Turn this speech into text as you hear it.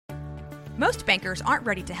Most bankers aren't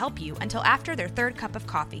ready to help you until after their third cup of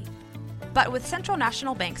coffee. But with Central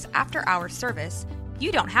National Bank's after-hours service,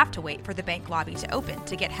 you don't have to wait for the bank lobby to open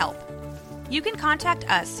to get help. You can contact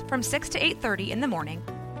us from 6 to 8:30 in the morning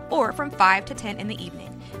or from 5 to 10 in the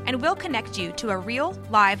evening, and we'll connect you to a real,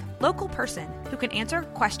 live, local person who can answer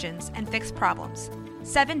questions and fix problems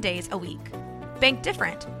 7 days a week. Bank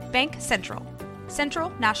different. Bank Central. Central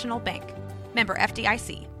National Bank. Member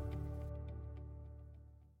FDIC.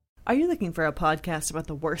 Are you looking for a podcast about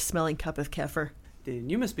the worst smelling cup of kefir?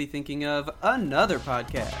 Then you must be thinking of another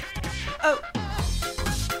podcast. Oh!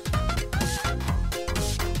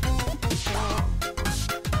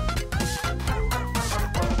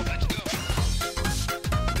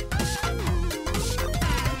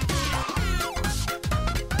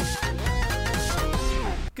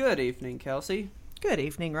 Good evening, Kelsey. Good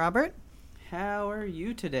evening, Robert. How are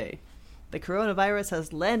you today? The coronavirus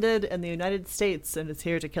has landed in the United States and is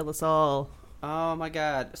here to kill us all. Oh my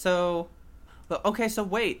god. So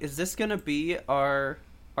wait, is this gonna be our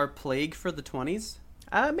plague for the 20s?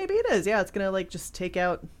 Maybe it is. Yeah, it's gonna just take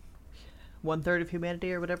out 1/3 of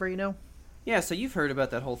humanity or whatever, Yeah, so you've heard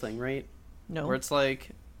about that whole thing, right? No. Where it's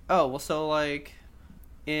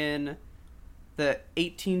in the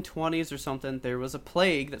 1820s or something, there was a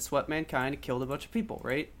plague that swept mankind and killed a bunch of people,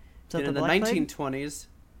 right? And in the 1920s,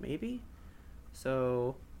 maybe?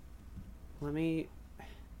 So, let me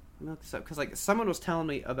look this up. Because, someone was telling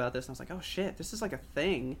me about this, and I was like, oh, shit, this is, a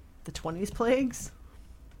thing. The 20s plagues?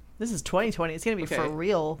 This is 2020. It's going to be for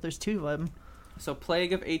real. There's 2 of them. So,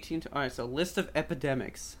 plague of 18... Alright, so list of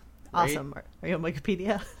epidemics. Right? Awesome. Are you on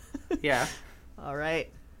Wikipedia? Yeah. All right.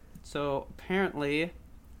 So, apparently...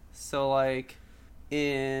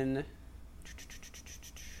 in...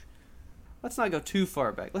 Let's not go too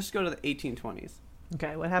far back. Let's just go to the 1820s.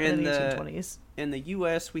 Okay, what happened in the 1820s? In the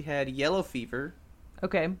U.S., we had yellow fever.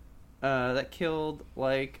 Okay. That killed,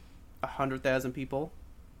 100,000 people.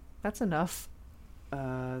 That's enough.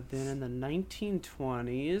 Then in the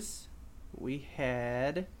 1920s, we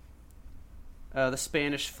had the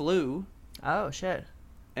Spanish flu. Oh, shit.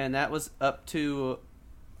 And that was up to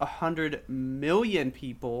 100 million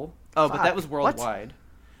people. Oh, Fuck. But that was worldwide.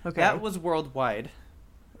 What? Okay. That was worldwide.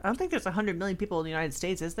 I don't think there's 100 million people in the United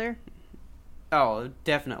States, is there? Oh,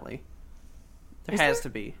 definitely. There has to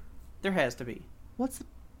be. There has to be. What's the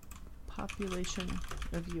population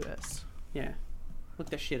of U.S.? Yeah. Look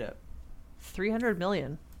that shit up. 300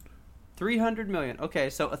 million. 300 million. Okay,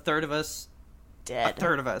 so a third of us... Dead. A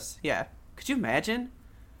third of us, yeah. Could you imagine?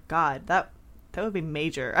 God, that would be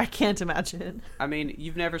major. I can't imagine. I mean,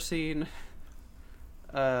 you've never seen...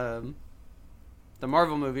 the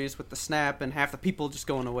Marvel movies with the snap and half the people just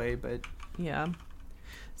going away, but... Yeah.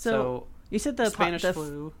 So you said the Spanish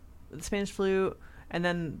flu. The Spanish flu, and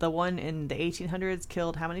then the one in the 1800s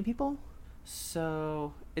killed how many people?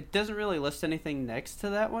 So it doesn't really list anything next to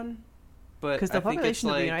that one, but because the population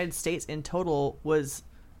of the United States in total was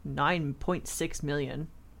 9.6 million.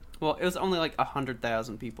 Well, it was only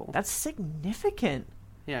 100,000 people. That's significant.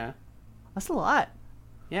 Yeah. That's a lot.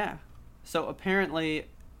 Yeah. So apparently,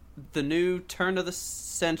 the new turn of the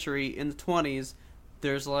century in the 20s,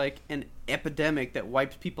 there's an epidemic that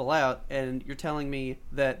wipes people out, and you're telling me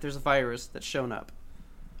that there's a virus that's shown up.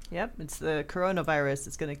 Yep, it's the coronavirus.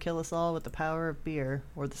 It's going to kill us all with the power of beer,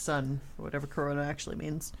 or the sun, or whatever corona actually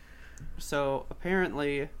means. So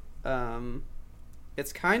apparently,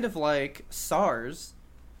 it's kind of like SARS.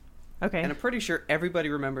 Okay. And I'm pretty sure everybody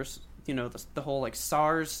remembers, the whole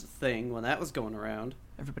SARS thing when that was going around.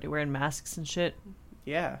 Everybody wearing masks and shit.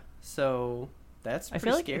 Yeah, so that's pretty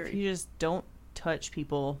scary. I feel like if you just don't touch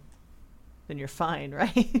people, then you're fine,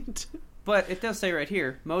 right? But it does say right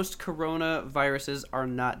here, most coronaviruses are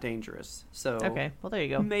not dangerous. So okay, well there you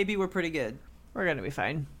go. Maybe we're pretty good. We're gonna be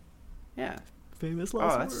fine. Yeah. Famous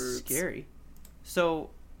last words. That's scary. So,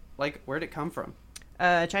 where'd it come from?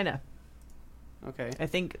 China. Okay. I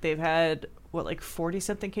think they've had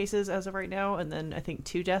 40-something cases as of right now, and then I think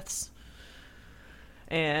 2 deaths.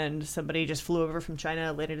 And somebody just flew over from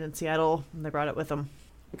China, landed in Seattle, and they brought it with them.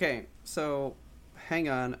 Okay, so hang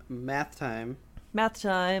on. Math time. Math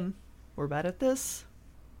time. We're bad at this.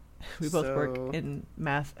 We both work in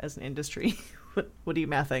math as an industry. What are you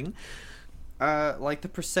mathing? The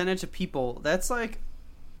percentage of people, that's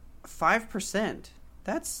 5%.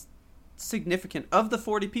 That's significant. Of the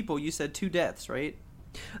 40 people, you said 2 deaths, right?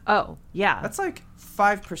 Oh, yeah. That's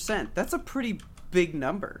 5%. That's a pretty big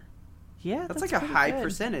number. Yeah, that's a high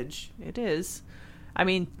percentage. It is. I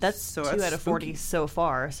mean, that's 2 out of 40 so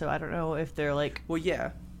far, so I don't know if they're well,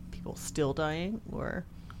 yeah. People still dying, or...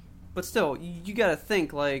 But still, you gotta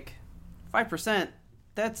think, 5%,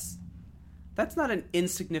 that's that's not an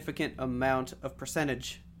insignificant amount of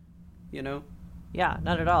percentage, you know? Yeah,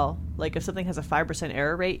 not at all. Like, if something has a 5%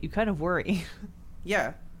 error rate, you kind of worry.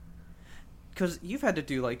 Yeah. Because you've had to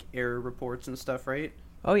do, like, error reports and stuff, right?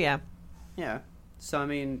 Oh, yeah. Yeah. So, I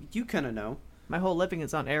mean, you kind of know. My whole living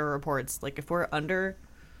is on error reports. Like, if we're under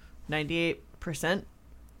 98%,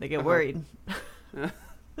 they get worried.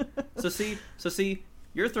 So see,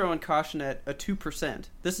 you're throwing caution at a 2%.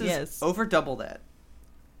 This is over double that.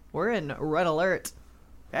 We're in red alert.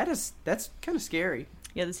 That's kind of scary.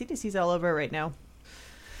 Yeah, the CDC's all over it right now.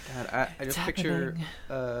 God, I just picture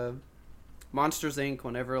Monsters Inc.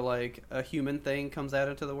 whenever, like, a human thing comes out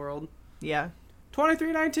into the world. Yeah.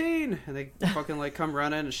 2319! And they fucking, like, come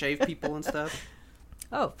running and shave people and stuff.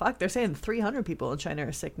 Oh, fuck. They're saying 300 people in China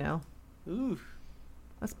are sick now. Ooh.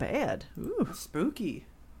 That's bad. Ooh. That's spooky.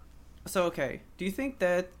 So, okay. Do you think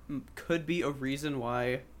that could be a reason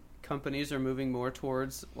why companies are moving more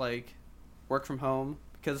towards, like, work from home?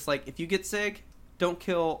 Because, like, if you get sick, don't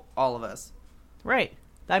kill all of us. Right.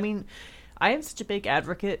 I mean, I am such a big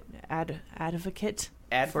advocate. Advocate?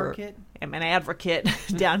 I'm an advocate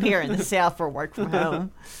down here in the South for work from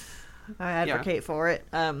home. I advocate for it.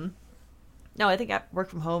 No, I think work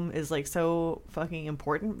from home is, like, so fucking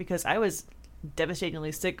important because I was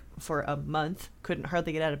devastatingly sick for a month, couldn't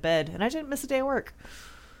hardly get out of bed, and I didn't miss a day of work.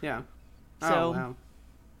 Yeah. So, wow.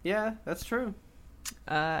 Yeah, that's true.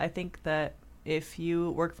 I think that if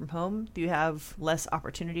you work from home, you have less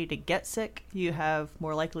opportunity to get sick. You have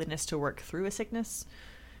more likeliness to work through a sickness.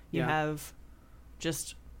 You have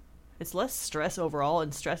just, it's less stress overall,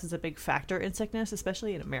 and stress is a big factor in sickness,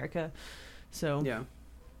 especially in America. So,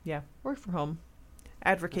 yeah, work from home.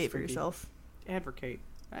 Advocate for yourself. Advocate.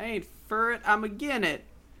 I ain't for it, I'm again it.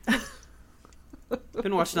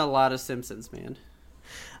 Been watching a lot of Simpsons, man.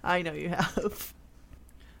 I know you have.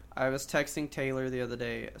 I was texting Taylor the other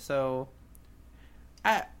day, so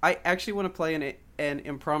I actually want to play an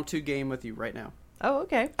impromptu game with you right now. Oh,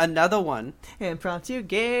 okay. Another one. Impromptu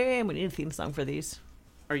game. We need a theme song for these.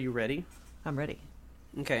 Are you ready? I'm ready.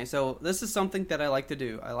 Okay, so this is something that I like to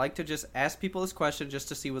do. I like to just ask people this question just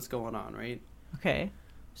to see what's going on, right? Okay.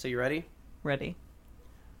 So you ready? Ready.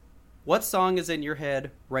 What song is in your head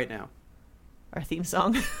right now? Our theme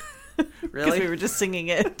song. Really? Because we were just singing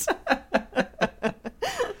it.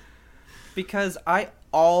 Because I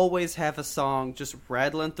always have a song just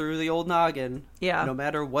rattling through the old noggin. Yeah. No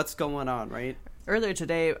matter what's going on, right? Earlier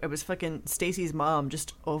today, it was fucking Stacy's mom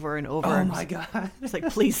just over and over. Oh my God. It's like,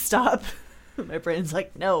 please stop. My brain's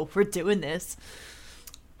like, no, we're doing this.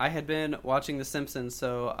 I had been watching The Simpsons,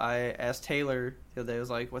 so I asked Taylor the other day, I was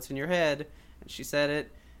like, what's in your head? And she said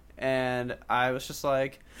it. And I was just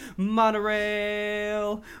like,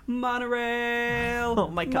 monorail, monorail. Oh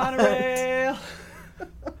my God. Monorail.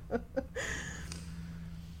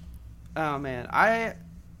 Oh man, I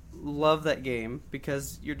love that game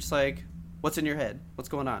because you're just like, what's in your head? What's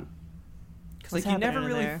going on? Because like you never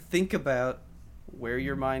really think about where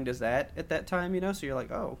your mind is at that time, you know. So you're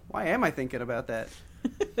like, oh, why am I thinking about that?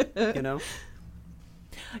 You know.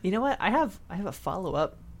 You know what? I have a follow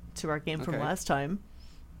up to our game from last time.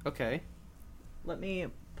 Okay. Let me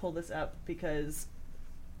pull this up because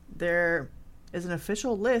there is an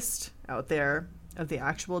official list out there of the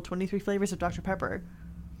actual 23 flavors of Dr. Pepper.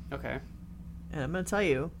 Okay. And I'm going to tell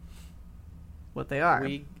you what they are.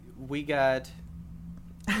 We got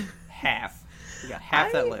half. We got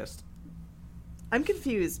half that list. I'm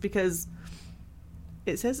confused because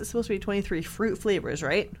it says it's supposed to be 23 fruit flavors,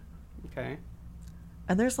 right? Okay.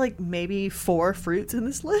 And there's like maybe 4 fruits in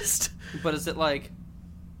this list. But is it like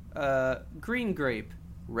green grape,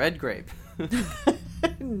 red grape?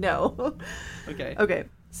 No. Okay. Okay.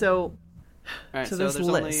 So, all right, so this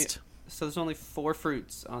list. There's only 4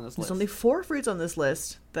 fruits on this list. There's only 4 fruits on this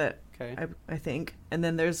list that okay. I think. And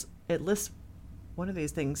then it lists one of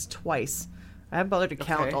these things twice. I haven't bothered to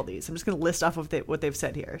count all these. I'm just going to list off of what they've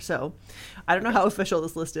said here. So I don't know how official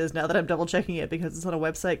this list is now that I'm double checking it because it's on a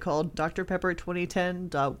website called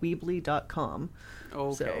drpepper2010.weebly.com.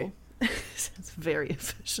 Okay. So it's very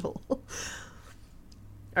official.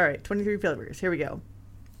 All right, 23 flavors. Here we go.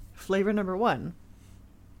 Flavor number 1,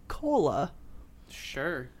 cola.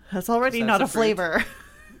 Sure. That's already not a flavor.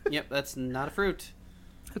 Yep, that's not a fruit.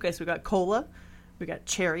 Okay, so we got cola. We got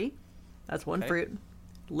cherry. That's one fruit.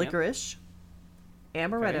 Licorice. Yep.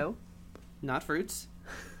 Amaretto. Okay. Not fruits.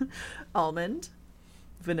 Almond.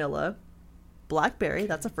 Vanilla. Blackberry.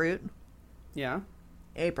 That's a fruit. Yeah.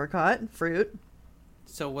 Apricot. Fruit.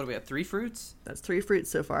 So what do we have? 3 fruits? That's 3 fruits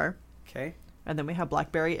so far. Okay. And then we have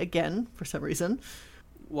blackberry again for some reason.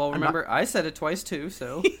 Well, remember, I said it twice too,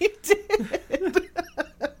 so. You did.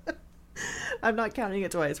 I'm not counting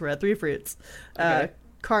it twice. We're at 3 fruits. Okay.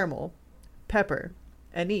 Caramel, pepper,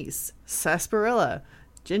 anise, sarsaparilla,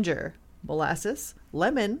 ginger, molasses,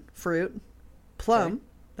 lemon, fruit, plum, Okay.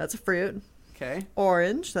 that's a fruit, Okay.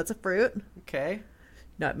 orange, that's a fruit, Okay.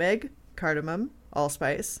 nutmeg, cardamom,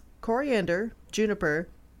 allspice, coriander, juniper,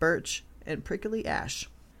 birch, and prickly ash.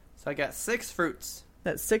 So I got 6 fruits.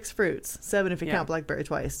 That's 6 fruits. 7 if you Yeah. count blackberry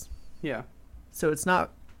twice. Yeah. So it's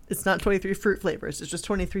not 23 fruit flavors. It's just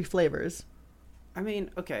 23 flavors. I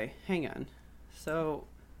mean, okay, hang on. So,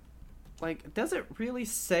 like, does it really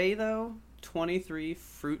say, though, 23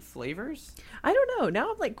 fruit flavors? I don't know.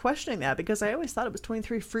 Now I'm like questioning that because I always thought it was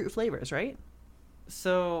 23 fruit flavors, right?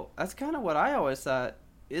 So, that's kind of what I always thought.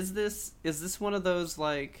 Is this one of those,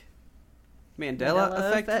 like, Mandela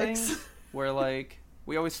effect effects. things? Where, like,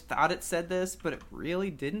 we always thought it said this, but it really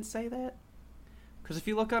didn't say that? Because if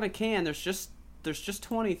you look on a can, there's just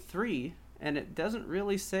 23, and it doesn't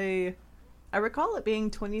really say... I recall it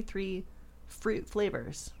being 23 fruit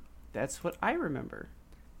flavors. That's what I remember.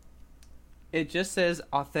 It just says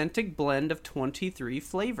authentic blend of 23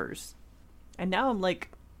 flavors. And now I'm like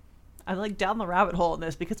down the rabbit hole in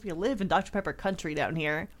this because we live in Dr. Pepper country down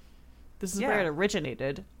here. This is where it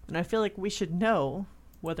originated. And I feel like we should know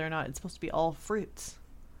whether or not it's supposed to be all fruits.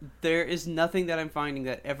 There is nothing that I'm finding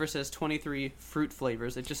that ever says 23 fruit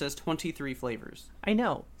flavors. It just says 23 flavors. I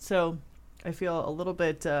know. So I feel a little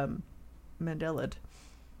bit Mandela'd.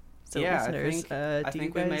 So yeah, listeners, I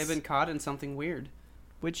think we may have been caught in something weird.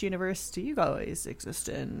 Which universe do you guys exist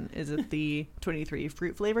in? Is it the 23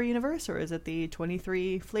 fruit flavor universe or is it the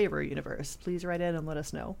 23 flavor universe? Please write in and let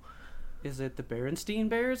us know. Is it the Berenstein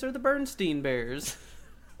Bears or the Bernstein Bears?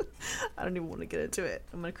 I don't even want to get into it.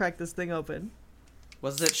 I'm going to crack this thing open.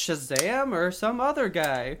 Was it Shazam or some other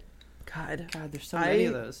guy? God, there's so many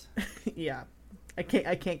of those. Yeah. I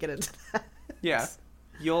can't get into that. Yeah.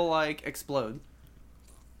 You'll, like, explode.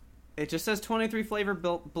 It just says 23 flavor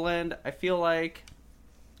blend. I feel like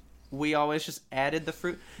we always just added the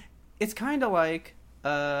fruit. It's kind of like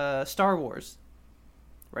Star Wars,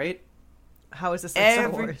 right? How is this like Star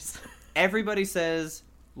Wars? Everybody says,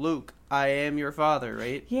 Luke, I am your father,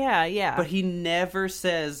 right? Yeah. But he never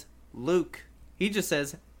says, Luke. He just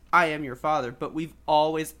says, I am your father. But we've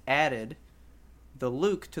always added the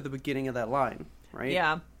Luke to the beginning of that line, right?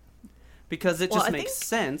 Yeah. Because it just makes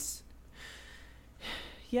sense.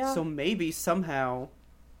 Yeah. So maybe somehow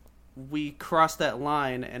we crossed that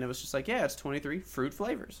line and it was just like, yeah, it's 23 fruit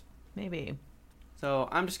flavors. Maybe. So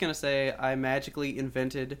I'm just going to say I magically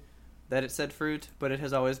invented that it said fruit, but it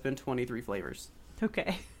has always been 23 flavors.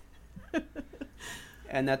 Okay.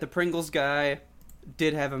 And that the Pringles guy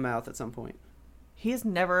did have a mouth at some point. He's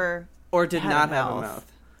never Or did had not a have a mouth.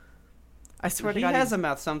 mouth. I swear to He God. has a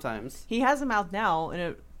mouth sometimes. He has a mouth now, and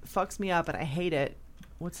it fucks me up, and I hate it.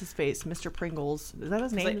 What's his face? Mr. Pringles. Is that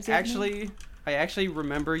his name? I actually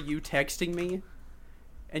remember you texting me,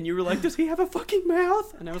 and you were like, does he have a fucking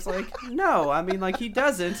mouth? And I was like, no, I mean, like, he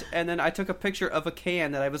doesn't. And then I took a picture of a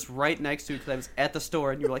can that I was right next to because I was at the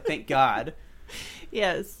store, and you were like, thank God.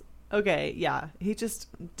 Yes. Okay, yeah. He just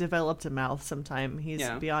developed a mouth sometime. He's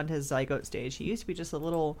beyond his zygote stage. He used to be just a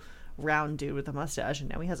little round dude with a mustache, and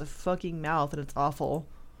now he has a fucking mouth, and it's awful.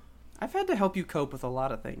 I've had to help you cope with a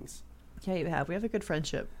lot of things. Yeah, you have. We have a good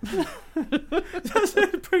friendship. Does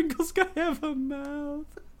that Pringles guy have a mouth?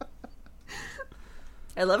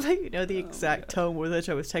 I love how you know the exact tone with which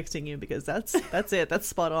I was texting you, because that's it. That's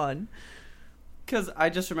spot on. Because I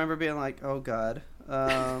just remember being like, oh, God.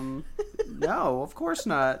 No, of course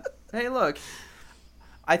not. Hey, look.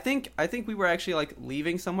 I think we were actually, like,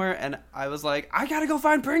 leaving somewhere, and I was like, I gotta go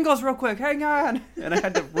find Pringles real quick. Hang on. And I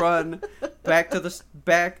had to run back to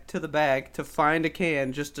the bag to find a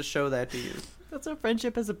can just to show that to you. That's what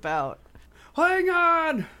friendship is about. Hang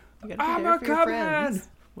on. You gotta be I'm there a for your coming friends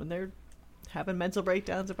when they're having mental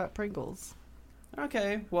breakdowns about Pringles.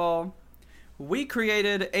 Okay, well, we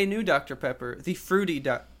created a new Dr. Pepper, the fruity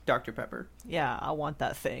Dr. Pepper. Yeah, I want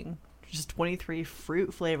that thing. Just 23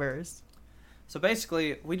 fruit flavors. So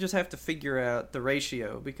basically, we just have to figure out the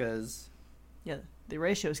ratio because... Yeah, the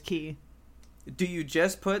ratio's key. Do you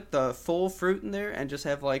just put the full fruit in there and just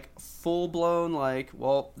have, like, full-blown, like,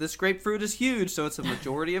 well, this grapefruit is huge, so it's a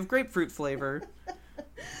majority of grapefruit flavor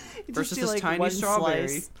versus this like tiny strawberry.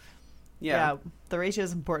 Slice. Yeah, the ratio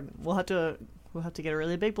is important. We'll have to get a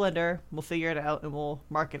really big blender. We'll figure it out and we'll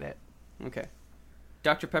market it. Okay.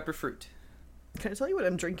 Dr. Pepper fruit. Can I tell you what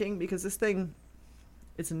I'm drinking? Because this thing,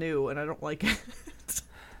 it's new and I don't like it.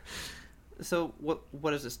 So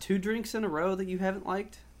what is this? 2 drinks in a row that you haven't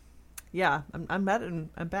liked? Yeah, I'm batting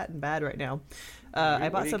bad right now. I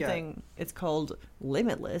bought something. It's called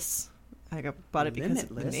Limitless. I bought it because of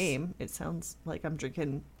the Limitless. name. It sounds like I'm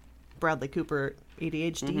drinking Bradley Cooper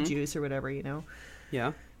ADHD juice or whatever, you know.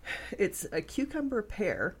 Yeah. It's a cucumber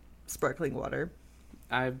pear sparkling water.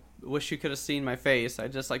 I wish you could have seen my face. I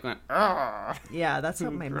just like went, ah. Yeah, that's how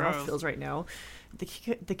my mouth Gross. feels right now.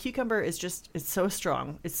 The cucumber is just, it's so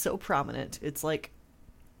strong. It's so prominent. It's like,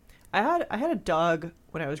 I had a dog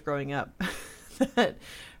when I was growing up that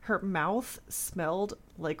her mouth smelled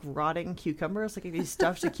like rotting cucumbers. Like if you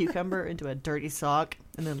stuffed a cucumber into a dirty sock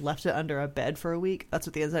and then left it under a bed for a week, that's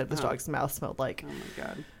what the inside of this dog's mouth smelled like. Oh my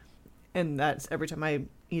God. And that's every time I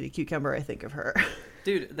eat a cucumber, I think of her.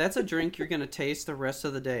 Dude, that's a drink you're going to taste the rest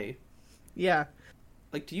of the day. Yeah.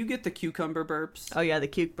 Like, do you get the cucumber burps? Oh yeah, the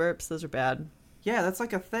cuke burps. Those are bad. Yeah, that's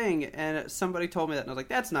like a thing. And somebody told me that, and I was like,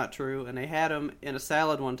 that's not true. And they had them in a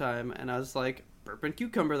salad one time, and I was like, burping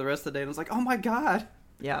cucumber the rest of the day. And I was like, oh my God.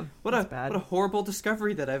 Yeah, What bad. a horrible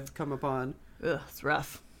discovery that I've come upon. Ugh, it's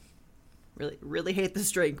rough. Really hate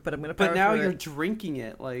this drink, but I'm gonna power But now through you're it. drinking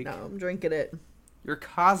it. Like, No, I'm drinking it. you're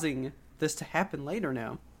causing this to happen later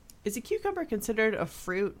now. Is a cucumber considered a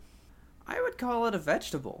fruit? I would call it a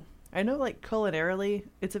vegetable. I know, like, culinarily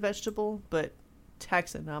it's a vegetable, but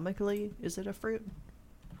taxonomically, is it a fruit?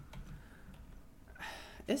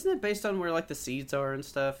 Isn't it based on where, like, the seeds are and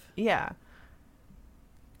stuff? Yeah.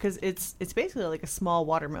 Because it's basically like a small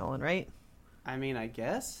watermelon, right? I mean, I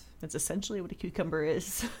guess. That's essentially what a cucumber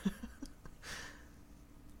is.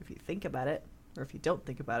 If you think about it. Or if you don't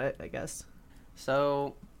think about it, I guess.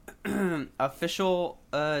 So, official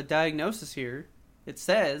diagnosis here. It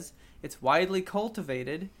says it's widely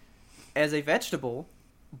cultivated as a vegetable,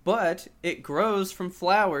 but it grows from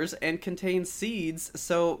flowers and contains seeds,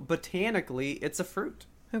 so botanically it's a fruit.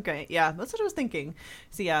 Okay, yeah, that's what I was thinking.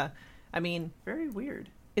 So yeah, I mean, Very weird.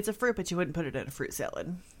 it's a fruit, but you wouldn't put it in a fruit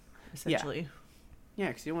salad, essentially. Yeah,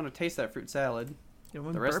 because you want to taste that fruit salad. You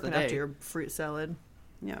know, The rest of burping the day. after your fruit salad.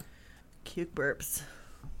 Yeah. Puke burps.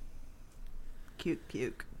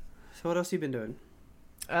 Puke. So what else you been doing?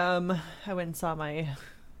 I went and saw my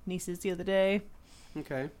nieces the other day.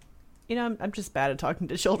 Okay. You know, I'm just bad at talking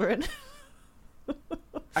to children.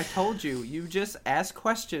 I told you, you just ask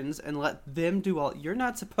questions and let them do all. You're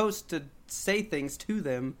not supposed to say things to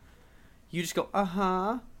them. You just go,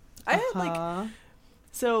 uh-huh. I had, like,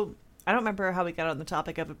 so I don't remember how we got on the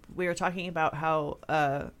topic of it. We were talking about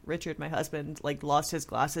how Richard, my husband, like lost his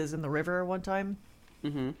glasses in the river one time.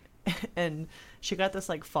 Mm-hmm. And she got this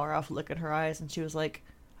like far off look in her eyes, and she was like,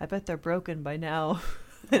 I bet they're broken by now.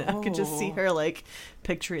 And I could just see her like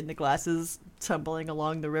picturing the glasses tumbling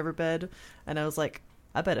along the riverbed, and I was like,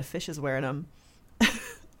 I bet a fish is wearing them.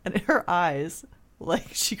 And in her eyes, like,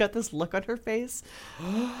 she got this look on her face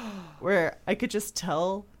where I could just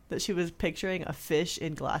tell that she was picturing a fish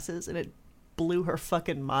in glasses, and it blew her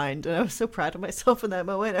fucking mind. And I was so proud of myself in that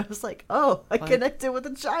moment. I was like, oh, I connected with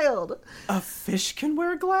a child. A fish can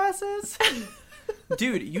wear glasses?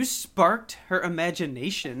 Dude, you sparked her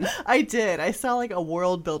imagination. I did. I saw like a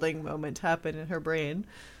world building moment happen in her brain.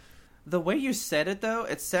 The way you said it, though,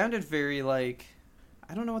 it sounded very like...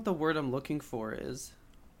 I don't know what the word I'm looking for is.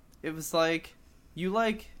 It was like... You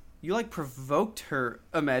provoked her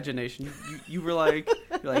imagination. You were like...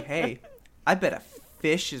 You're like, hey, I bet a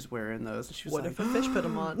fish is wearing those. And she was What like, if a fish put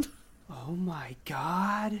them on? oh my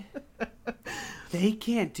God. They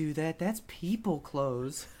can't do that. That's people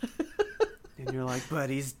clothes. And you're like, but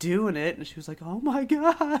he's doing it. And she was like, oh my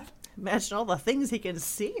God. Imagine all the things he can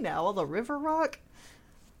see now, all the river rock.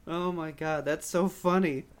 Oh my God, that's so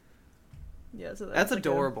funny. Yeah, so That's like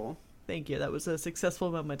adorable. Thank you. That was a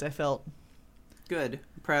successful moment, I felt. Good.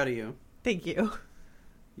 I'm proud of you. Thank you.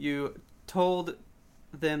 You told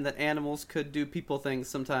them that animals could do people things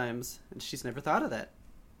sometimes, and she's never thought of that.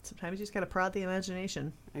 Sometimes you just gotta prod the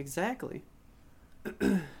imagination. Exactly.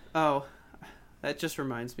 Oh, that just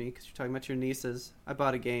reminds me, because you're talking about your nieces. I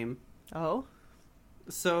bought a game. Oh?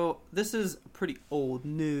 So, this is pretty old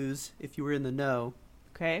news, if you were in the know.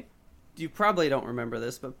 Okay. You probably don't remember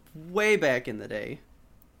this, but way back in the day,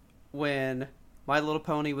 when My Little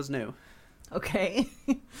Pony was new. Okay.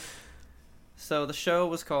 So, the show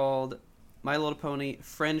was called My Little Pony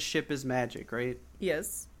Friendship is Magic, right?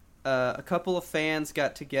 Yes. A couple of fans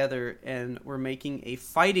got together and were making a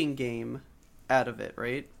fighting game out of it,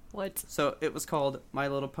 right? What? So it was called My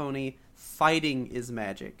Little Pony Fighting is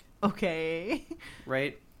Magic, Okay.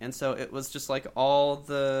 right? And so it was just like all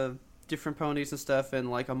the different ponies and stuff in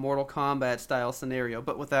like a Mortal Kombat style scenario,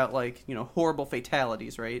 but without like, you know, horrible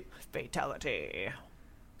fatalities, right? Fatality.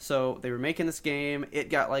 So they were making this game. It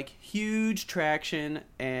got like huge traction,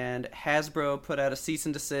 and Hasbro put out a cease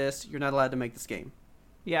and desist. You're not allowed to make this game.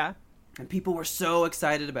 Yeah. And people were so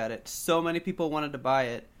excited about it. So many people wanted to buy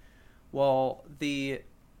it. Well, the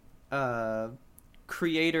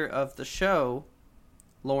creator of the show,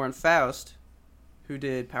 Lauren Faust, who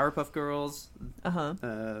did Powerpuff Girls,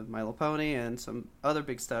 My Little Pony, and some other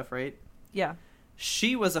big stuff, right? Yeah.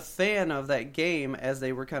 She was a fan of that game as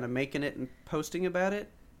they were kind of making it and posting about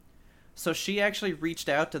it. So she actually reached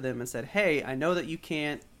out to them and said, hey, I know that you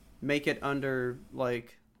can't make it under,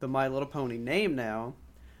 like, the My Little Pony name now,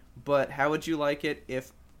 but how would you like it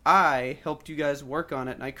if I helped you guys work on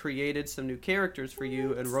it and I created some new characters for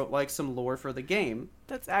you and wrote, like, some lore for the game?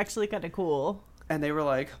 That's actually kind of cool. And they were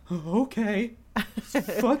like, okay,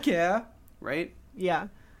 fuck yeah, right? Yeah.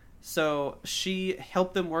 So she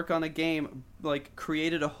helped them work on a game, like,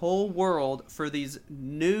 created a whole world for these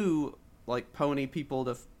new, like, pony people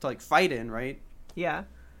to like, fight in, right? Yeah.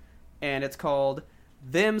 And it's called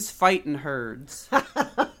Them's Fightin' Herds.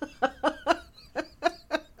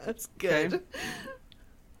 That's good. Okay.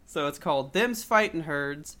 So it's called Them's Fightin'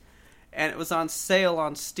 Herds, and it was on sale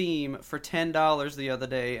on Steam for $10 the other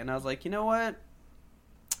day, and I was like, you know what?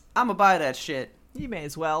 I'm gonna buy that shit. You may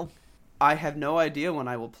as well. I have no idea when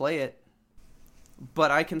I will play it,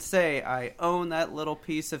 but I can say I own that little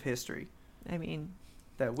piece of history. I mean,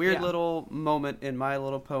 that weird little moment in My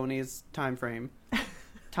Little Pony's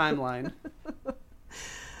timeline.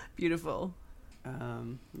 Beautiful. Let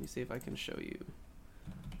me see if I can show you.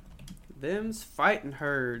 Them's Fightin'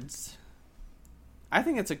 Herds. I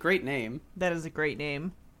think it's a great name. That is a great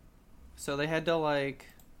name. So they had to, like,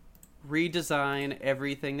 redesign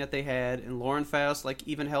everything that they had, and Lauren Faust, like,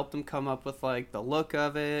 even helped them come up with, like, the look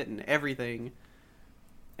of it and everything.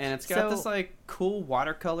 And it's got this, like, cool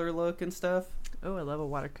watercolor look and stuff. Oh, I love a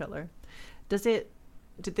watercolor. Did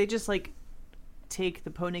they just, like, take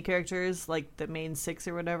the pony characters, like the main 6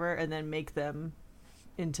 or whatever, and then make them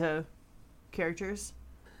into characters?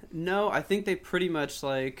 No, I think they pretty much,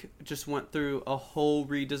 like, just went through a whole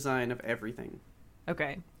redesign of everything.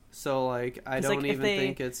 Okay. So, like, I don't even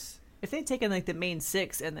think it's... If they'd taken, like, the main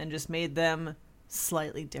 6 and then just made them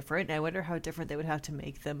slightly different, I wonder how different they would have to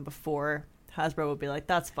make them before Hasbro would be like,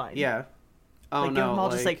 that's fine. Yeah. Oh, like, no. Give them all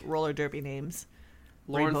just, like, roller derby names.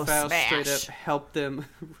 Lauren Rainbow Faust Smash. straight up helped them...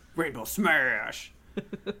 Rainbow Smash!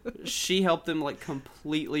 She helped them, like,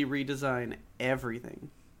 completely redesign everything.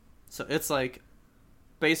 So it's, like,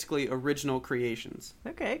 basically original creations.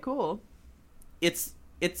 Okay, cool. It's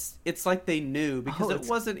like they knew, because it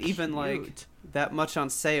wasn't even, like, that much on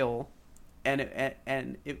sale, and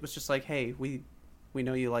it was just like, hey, we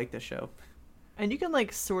know you like this show. And you can,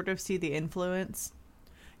 like, sort of see the influence.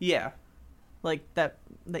 Yeah. Like, that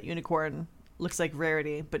unicorn looks like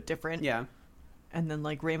Rarity, but different. Yeah. And then,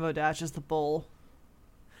 like, Rainbow Dash is the bull.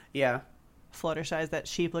 Yeah. Fluttershy is that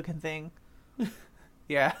sheep-looking thing.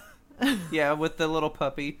 Yeah. Yeah, with the little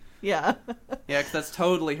puppy. Yeah. Yeah, because that's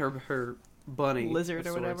totally her bunny. Lizard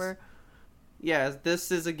or whatever. Yeah,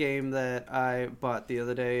 this is a game that I bought the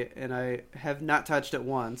other day, and I have not touched it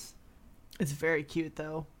once. It's very cute,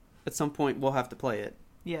 though. At some point, we'll have to play it.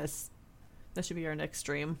 Yes. That should be our next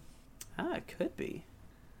stream. Ah, it could be.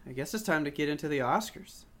 I guess it's time to get into the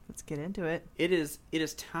Oscars. Let's get into it. It is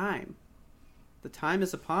time. The time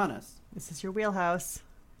is upon us. This is your wheelhouse.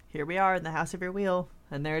 Here we are in the house of your wheel.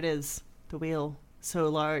 And there it is. The wheel. So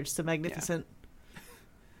large, so magnificent. Yeah.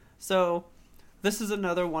 So, this is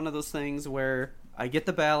another one of those things where I get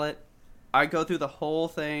the ballot, I go through the whole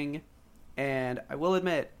thing, and I will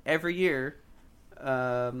admit, every year,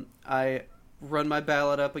 I run my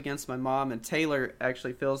ballot up against my mom, and Taylor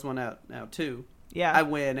actually fills one out now, too. Yeah. I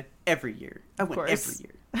win every year. Every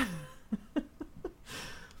year.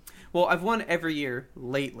 Well, I've won every year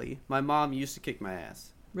lately. My mom used to kick my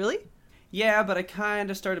ass. Really? Yeah, but I kind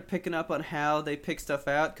of started picking up on how they pick stuff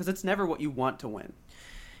out, because it's never what you want to win.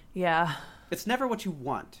 Yeah. It's never what you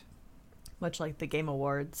want. Much like the Game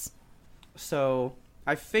Awards. So,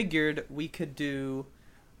 I figured we could do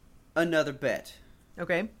another bet.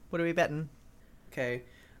 Okay. What are we betting? Okay.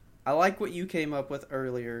 I like what you came up with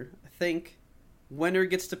earlier. I think winner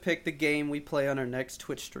gets to pick the game we play on our next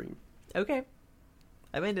Twitch stream. Okay.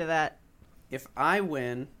 I'm into that. If I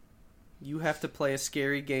win, you have to play a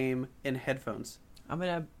scary game in headphones. I'm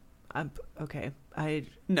okay.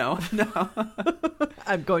 No.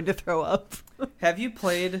 I'm going to throw up. Have you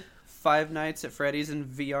played Five Nights at Freddy's in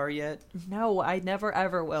VR yet? No, I never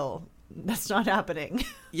ever will. That's not happening.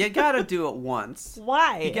 You gotta do it once.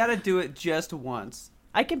 Why? You gotta do it just once.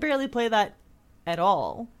 I can barely play that at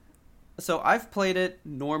all. So I've played it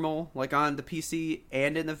normal, like on the PC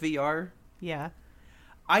and in the VR. Yeah.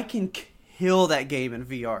 I can kill that game in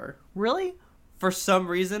VR. Really? For some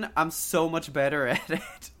reason, I'm so much better at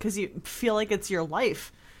it. Because you feel like it's your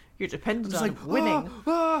life. You're dependent on winning.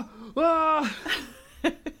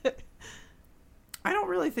 I don't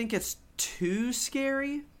really think it's too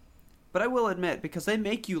scary, but I will admit, because they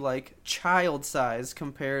make you, like, child size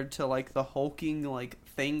compared to, like, the hulking, like,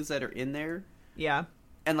 things that are in there. Yeah.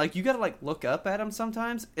 And, like, you gotta, like, look up at them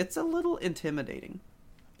sometimes. It's a little intimidating.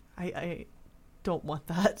 I don't want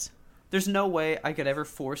that. There's no way I could ever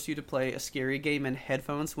force you to play a scary game in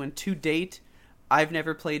headphones when, to date, I've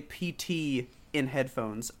never played PT in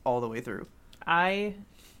headphones all the way through. I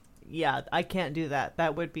can't do that.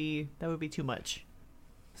 That would be too much.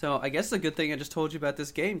 So I guess the good thing I just told you about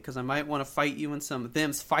this game, because I might want to fight you in some of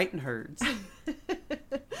them's fighting herds.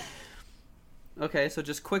 Okay, so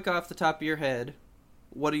just quick off the top of your head,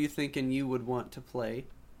 what are you thinking you would want to play?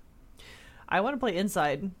 I want to play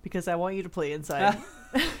Inside, because I want you to play Inside.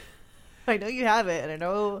 I know you have it, and I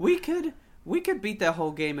know... We could beat that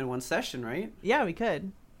whole game in one session, right? Yeah, we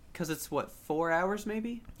could. Because it's, 4 hours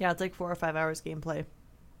maybe? Yeah, it's like 4 or 5 hours gameplay.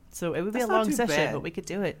 So it would be a long session, but we could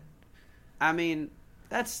do it. I mean,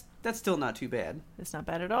 that's still not too bad. It's not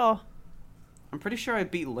bad at all. I'm pretty sure I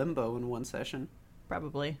beat Limbo in one session.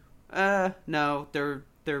 Probably. No, there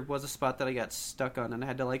was a spot that I got stuck on, and I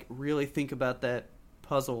had to, like, really think about that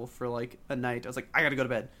puzzle for, like, a night. I was like, I gotta go to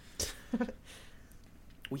bed.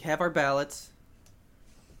 We have our ballots.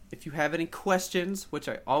 If you have any questions, which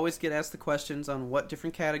I always get asked the questions on what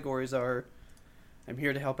different categories are, I'm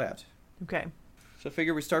here to help out. Okay. So I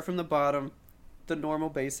figure we start from the bottom, the normal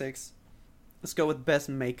basics. Let's go with best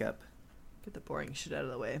makeup. Get the boring shit out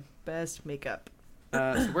of the way. Best makeup.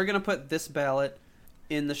 So we're going to put this ballot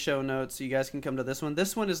in the show notes so you guys can come to this one.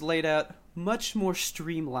 This one is laid out much more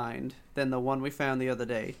streamlined than the one we found the other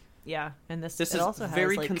day. Yeah, and this is also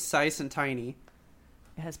very has, concise and tiny.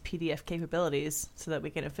 It has PDF capabilities so that we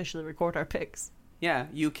can officially record our picks. Yeah,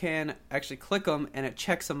 you can actually click them and it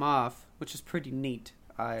checks them off, which is pretty neat.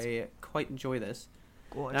 I quite enjoy this.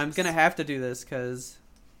 Gorgeous. And I'm going to have to do this because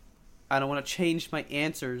I don't want to change my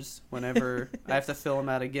answers whenever I have to fill them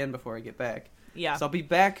out again before I get back. Yeah. So I'll be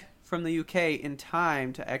back from the UK in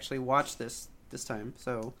time to actually watch this time.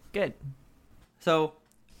 So good. So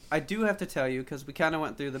I do have to tell you, because we kind of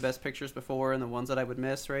went through the best pictures before and the ones that I would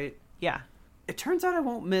miss, right? Yeah. It turns out I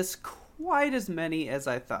won't miss quite as many as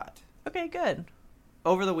I thought. Okay, good.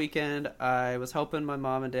 Over the weekend, I was helping my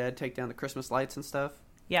mom and dad take down the Christmas lights and stuff.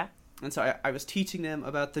 Yeah. And so I was teaching them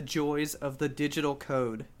about the joys of the digital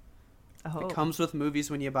code. Oh. It comes with movies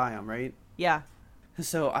when you buy them, right? Yeah.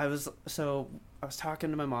 So I was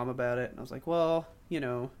talking to my mom about it, and I was like, well,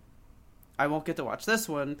 I won't get to watch this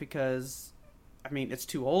one because, I mean, it's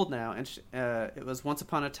too old now. And it was Once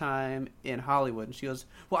Upon a Time in Hollywood. And she goes,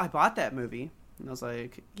 well, I bought that movie. And I was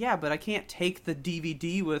like, yeah, but I can't take the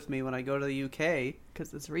DVD with me when I go to the UK.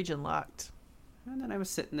 Because it's region locked. And then I was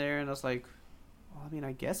sitting there, and I was like, well, I mean,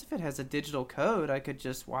 I guess if it has a digital code, I could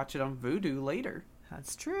just watch it on Vudu later.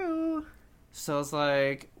 That's true. So I was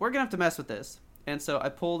like, we're going to have to mess with this. And so I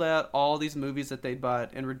pulled out all these movies that they'd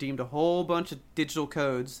bought and redeemed a whole bunch of digital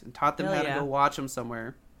codes and taught them how to go watch them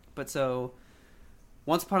somewhere. But so,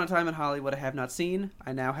 Once Upon a Time in Hollywood I have not seen.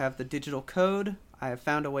 I now have the digital code. I have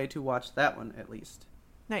found a way to watch that one at least.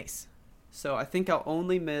 Nice. So I think I'll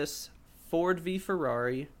only miss Ford v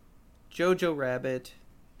Ferrari, Jojo Rabbit,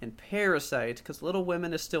 and Parasite, because Little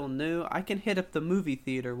Women is still new. I can hit up the movie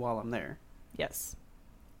theater while I'm there. Yes.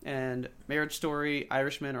 And Marriage Story,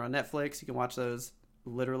 Irishman are on Netflix. You can watch those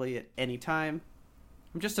literally at any time.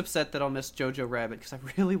 I'm just upset that I'll miss Jojo Rabbit because I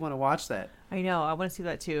really want to watch that. I know. I want to see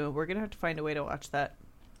that too. We're going to have to find a way to watch that.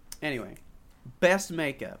 Anyway, best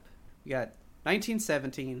makeup. We got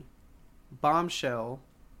 1917, Bombshell,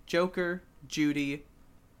 Joker, Judy,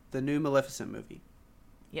 the new Maleficent movie.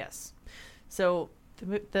 Yes. So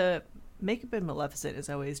the makeup in Maleficent is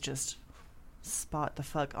always just spot the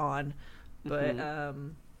fuck on. But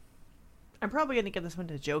I'm probably going to give this one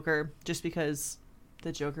to Joker just because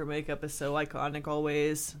the Joker makeup is so iconic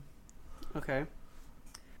always. Okay.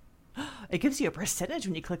 It gives you a percentage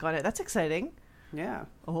when you click on it. That's exciting. Yeah.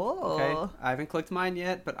 Oh. Okay. I haven't clicked mine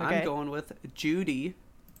yet, but I'm going with Judy.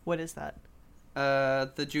 What is that?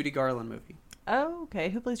 The Judy Garland movie. Oh, okay.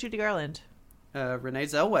 Who plays Judy Garland? Renee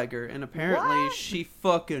Zellweger, and apparently she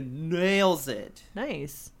fucking nails it.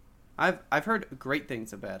 Nice. I've heard great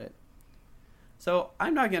things about it. So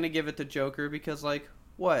I'm not going to give it to Joker because, like,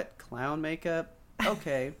 what? Clown makeup?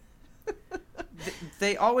 Okay.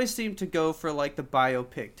 They always seem to go for, like, the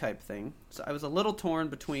biopic type thing. So I was a little torn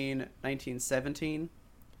between 1917.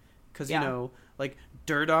 Because, you know, like,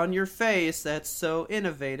 dirt on your face, that's so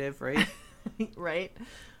innovative, right? Right.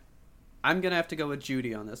 I'm going to have to go with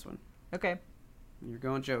Judy on this one. Okay. You're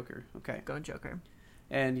going Joker. Okay. Going Joker.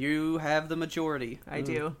 And you have the majority. I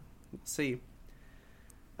do. Let's see.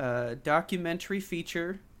 Documentary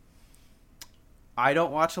feature. I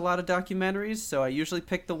don't watch a lot of documentaries, so I usually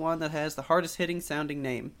pick the one that has the hardest hitting sounding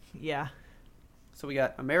name. Yeah. So we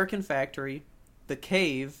got American Factory, The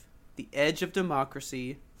Cave, The Edge of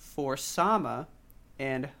Democracy, For Sama,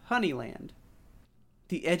 and Honeyland.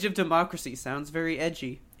 The Edge of Democracy sounds very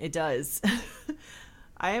edgy. It does.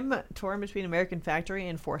 I am torn between American Factory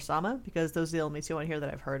and For Sama because those are the only two on here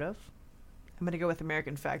that I've heard of. I'm going to go with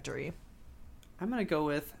American Factory. I'm going to go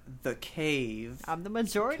with The Cave. I'm the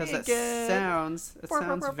majority because again. Sounds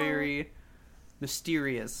very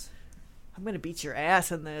mysterious. I'm going to beat your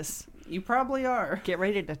ass in this. You probably are. Get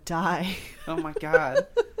ready to die. Oh my god.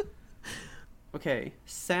 Okay,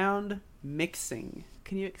 sound mixing.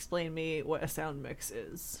 Can you explain me what a sound mix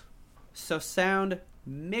is? So sound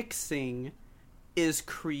mixing is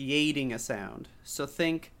creating a sound. So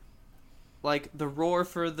think like the roar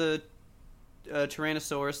for the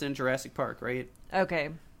Tyrannosaurus in Jurassic Park, right? Okay.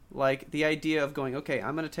 Like the idea of going, okay,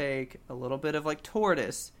 I'm going to take a little bit of like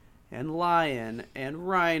tortoise and lion and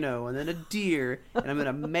rhino and then a deer and I'm going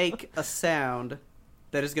to make a sound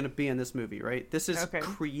that is going to be in this movie, right? This is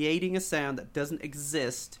creating a sound that doesn't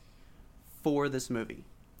exist for this movie.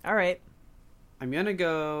 All right. I'm going to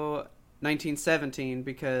go 1917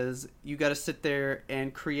 because you got to sit there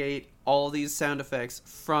and create all these sound effects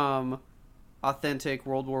from authentic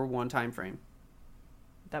World War I time frame.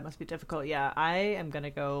 That must be difficult. Yeah, I am going to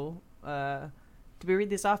go... Did we read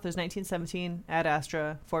these off? There's 1917, Ad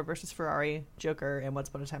Astra, Ford versus Ferrari, Joker, and Once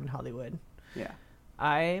Upon a Time in Hollywood. Yeah.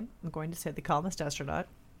 I am going to say The Columnist Astronaut,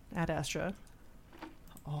 Ad Astra.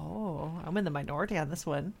 Oh, I'm in the minority on this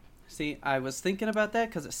one. See, I was thinking about that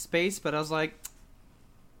because it's space, but I was like,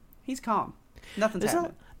 he's calm. Nothing's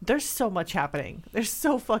happening. There's so much happening. There's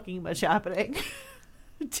so fucking much happening.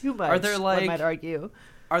 Too much, are there like, I might argue.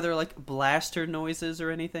 Are there like blaster noises or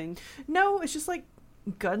anything? No, it's just like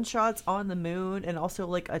gunshots on the moon and also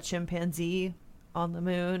like a chimpanzee on the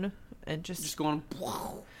moon and just going...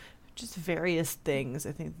 Just various things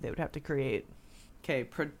I think they would have to create. Okay,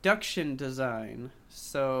 production design.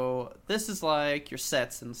 So this is like your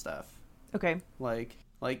sets and stuff. Okay. Like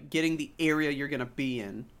getting the area you're going to be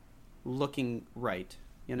in looking right,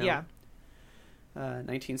 you know? Yeah.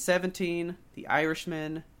 1917, The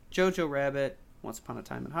Irishman, Jojo Rabbit, Once Upon a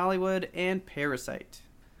Time in Hollywood, and Parasite.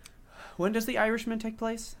 When does The Irishman take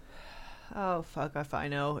place? Oh, fuck if I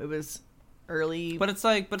know. It was early... But it's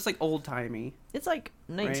like old-timey. It's like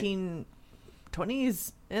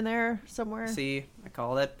 1920s in there somewhere. See, I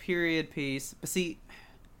call that period piece. But see,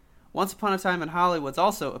 Once Upon a Time in Hollywood's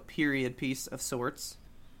also a period piece of sorts.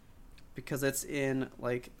 Because it's in,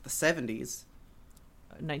 like, the 70s.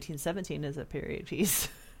 1917 is a period piece.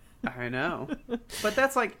 I know. But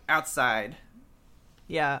that's, like, outside.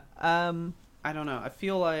 Yeah. I don't know. I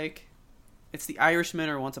feel like it's The Irishman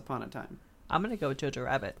or Once Upon a Time. I'm going to go with Jojo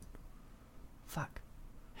Rabbit. Fuck.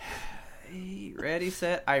 Hey, ready,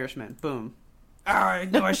 set, Irishman. Boom. Oh, I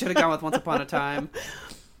knew I should have gone with Once Upon a Time.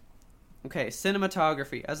 Okay,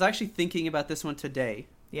 cinematography. I was actually thinking about this one today.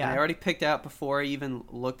 Yeah. I already picked out before I even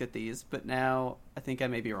looked at these, but now I think I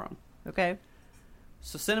may be wrong. Okay.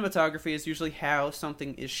 So cinematography is usually how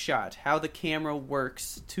something is shot, how the camera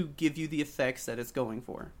works to give you the effects that it's going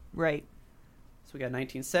for. Right. So we got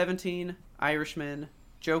 1917, Irishman,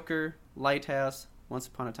 Joker, Lighthouse, Once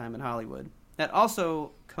Upon a Time in Hollywood. That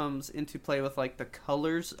also comes into play with, like, the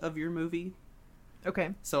colors of your movie.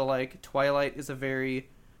 Okay. So, like, Twilight is a very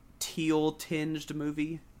teal-tinged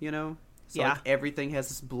movie, you know? So, like, everything has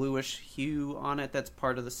this bluish hue on it that's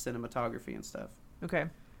part of the cinematography and stuff. Okay.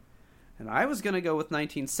 And I was going to go with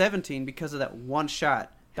 1917 because of that one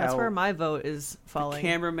shot. That's where my vote is falling. The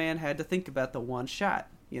cameraman had to think about the one shot,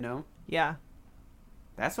 you know? Yeah.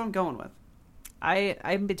 That's what I'm going with.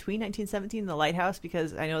 I'm between 1917 and The Lighthouse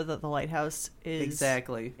because I know that The Lighthouse is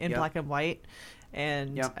in black and white,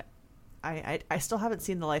 and I still haven't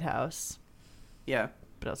seen The Lighthouse. Yeah.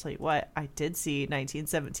 But I'll tell you what, I did see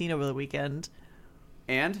 1917 over the weekend.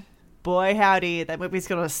 And? Boy, howdy, that movie's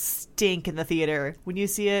going to stink in the theater. When you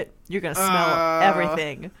see it, you're going to smell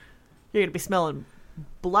everything. You're going to be smelling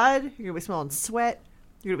blood, you're going to be smelling sweat,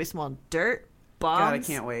 you're going to be smelling dirt, bombs. God, I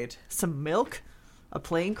can't wait. Some milk. A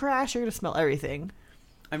plane crash, you're going to smell everything.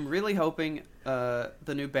 I'm really hoping the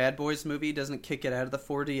new Bad Boys movie doesn't kick it out of the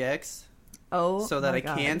 4DX. Oh, so that I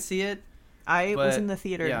can see it. I was in the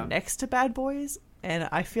theater next to Bad Boys, and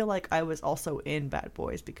I feel like I was also in Bad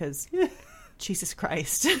Boys because, Jesus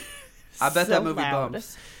Christ. I bet so that movie loud.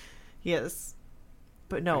 bumps. Yes.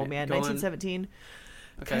 But no, man, 1917.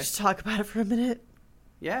 Okay. Can I just talk about it for a minute?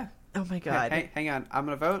 Yeah. Oh, my God. Hey, hang on. I'm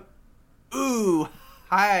going to vote. Ooh.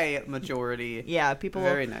 High majority. Yeah, people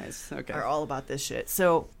very nice. Okay. are all about this shit.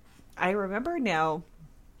 So I remember now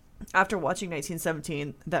after watching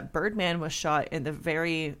 1917, that Birdman was shot in the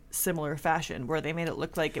very similar fashion, where they made it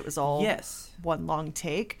look like it was all one long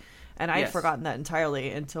take. And I had forgotten that entirely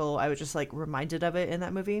until I was just like reminded of it in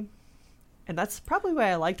that movie. And that's probably why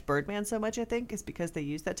I liked Birdman so much, I think, is because they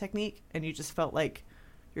used that technique and you just felt like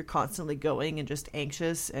you're constantly going and just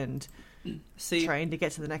anxious and trying to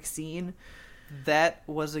get to the next scene. That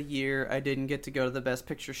was a year I didn't get to go to the Best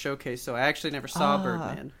Picture showcase, so I actually never saw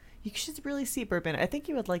Birdman. You should really see Birdman. I think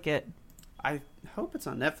you would like it. I hope it's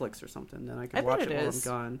on Netflix or something, then I can watch it while I'm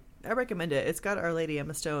gone. I recommend it. It's got Our Lady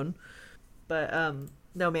Emma Stone. But,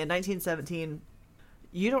 no, man, 1917,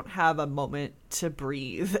 you don't have a moment to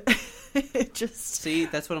breathe. It just... See,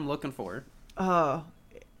 that's what I'm looking for. Oh,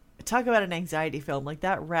 talk about an anxiety film. Like,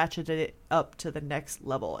 that ratcheted it up to the next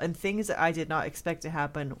level. And things that I did not expect to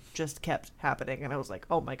happen just kept happening. And I was like,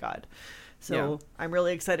 oh, my God. So I'm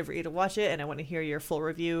really excited for you to watch it, and I want to hear your full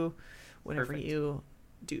review whenever you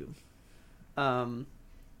do. The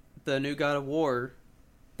new God of War,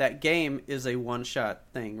 that game is a one-shot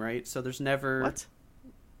thing, right? So there's never... What?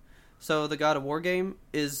 So the God of War game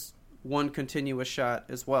is one continuous shot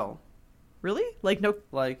as well. Really? Like no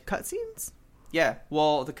cutscenes? Yeah.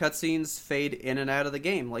 Well, the cutscenes fade in and out of the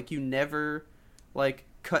game. Like you never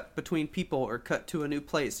cut between people or cut to a new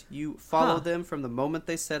place. You follow them from the moment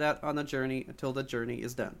they set out on the journey until the journey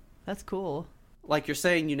is done. That's cool. Like you're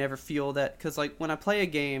saying, you never feel that, because like when I play a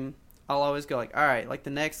game, I'll always go like, all right, like the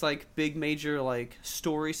next like big major like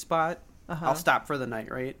story spot, I'll stop for the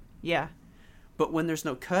night, right? Yeah. But when there's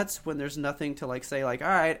no cuts, when there's nothing to like say like, all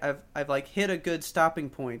right, I've like hit a good stopping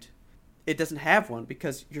point, it doesn't have one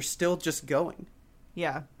because you're still just going.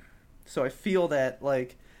 Yeah. So I feel that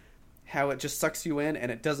like how it just sucks you in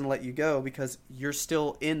and it doesn't let you go because you're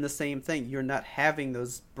still in the same thing. You're not having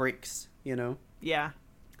those breaks, you know? Yeah.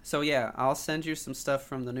 So yeah, I'll send you some stuff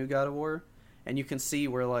from the new God of War and you can see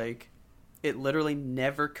where like it literally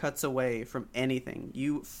never cuts away from anything.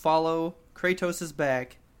 You follow Kratos'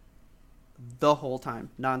 back the whole time,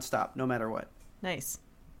 nonstop, no matter what. Nice.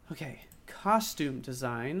 Okay, costume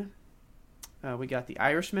design. We got The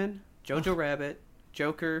Irishman, Jojo Rabbit,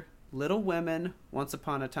 Joker, Little Women, Once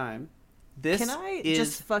Upon a Time. This Can I is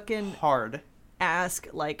just fucking hard. Ask,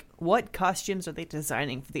 like, what costumes are they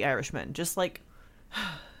designing for The Irishman? Just like...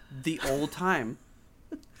 the old time.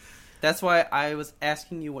 That's why I was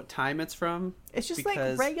asking you what time it's from. It's just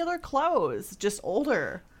like regular clothes, just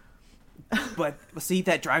older. But see,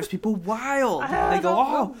 that drives people wild. They go,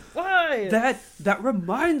 "Oh, why? That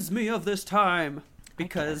reminds me of this time."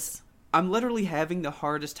 Because I'm literally having the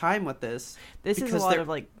hardest time with this. This is a lot of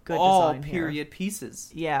like good all design period here.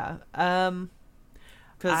 Pieces. Yeah.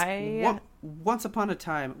 Because once upon a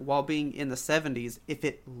time, while being in the 70s, if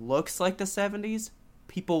it looks like the 70s,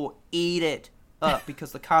 people will eat it up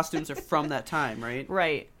because the costumes are from that time, right?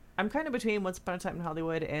 Right. I'm kind of between Once Upon a Time in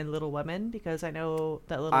Hollywood and Little Women because I know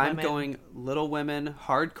that Little Women... I'm going Little Women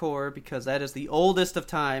hardcore because that is the oldest of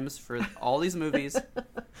times for all these movies.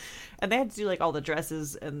 And they had to do like all the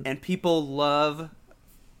dresses and people love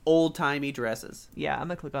old-timey dresses. Yeah, I'm going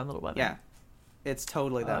to click on Little Women. Yeah. It's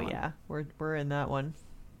totally that one. Oh, yeah. We're in that one.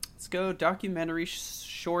 Let's go documentary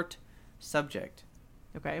short subject.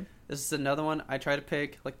 Okay. This is another one I try to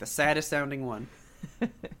pick, like the saddest sounding one.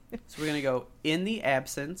 So we're going to go In the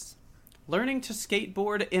Absence, Learning to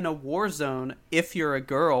Skateboard in a War Zone If You're a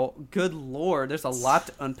Girl. Good Lord, there's a lot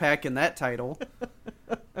to unpack in that title.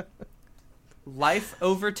 Life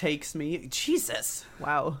Overtakes Me. Jesus.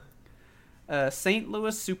 Wow. St.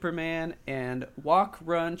 Louis Superman and Walk,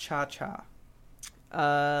 Run, Cha-Cha.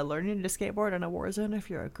 Learning to Skateboard in a War Zone If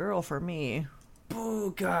You're a Girl for me.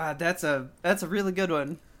 Oh, God, that's a really good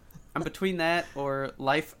one. I'm between that or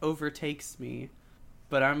Life Overtakes Me.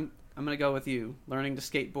 But I'm going to go with you. Learning to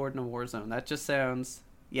Skateboard in a War Zone. That just sounds,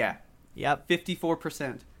 yeah. Yep.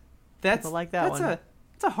 54%. That's like that one.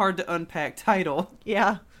 That's a hard to unpack title.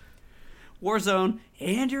 Yeah. Warzone,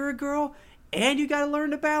 and you're a girl, and you got to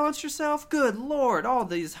learn to balance yourself. Good Lord, all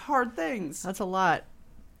these hard things. That's a lot.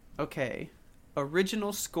 Okay.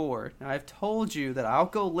 Original score. Now, I've told you that I'll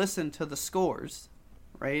go listen to the scores,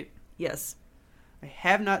 right? Yes. I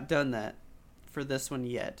have not done that for this one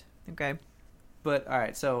yet. Okay. But, all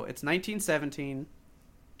right, so it's 1917,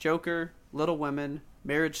 Joker, Little Women,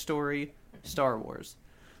 Marriage Story, Star Wars.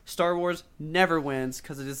 Star Wars never wins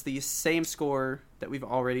because it is the same score that we've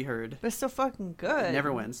already heard. But it's so fucking good. It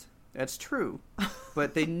never wins. That's true.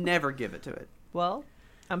 But they never give it to it. Well,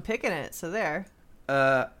 I'm picking it, so there.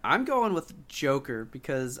 I'm going with Joker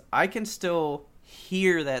because I can still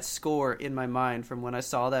hear that score in my mind from when I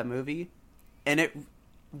saw that movie. And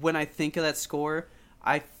when I think of that score,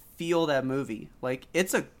 I feel that movie. Like,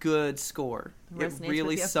 it's a good score. It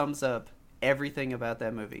really sums up everything about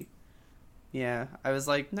that movie. Yeah, I was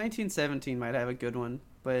like, 1917 might have a good one,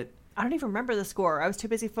 but... I don't even remember the score. I was too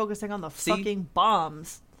busy focusing on the fucking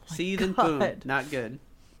bombs. See, then boom. Not good.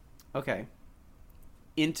 Okay.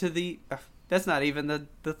 Into the... that's not even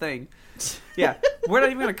the thing. Yeah, we're not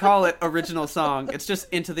even going to call it original song. It's just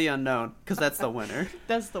Into the Unknown, because that's the winner.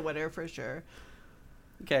 That's the winner for sure.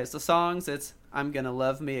 Okay, so songs, it's I'm Gonna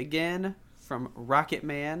Love Me Again from Rocket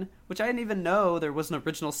Man, which I didn't even know there was an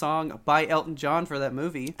original song by Elton John for that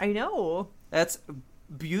movie. I know. That's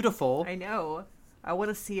beautiful. I know. I want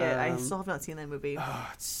to see it. I still have not seen that movie. Oh,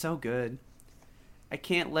 it's so good. I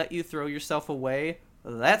Can't Let You Throw Yourself Away.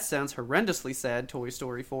 That sounds horrendously sad, Toy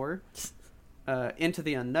Story 4. Into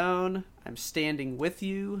the Unknown, I'm Standing With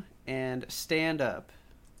You, and Stand Up.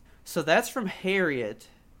 So that's from Harriet.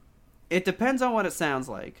 It depends on what it sounds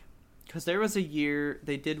like. Because there was a year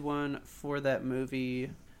they did one for that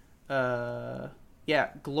movie.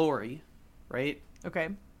 Glory. Right? Okay.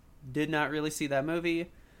 Did not really see that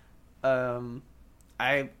movie. I'm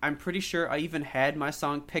pretty sure I even had my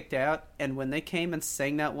song picked out. And when they came and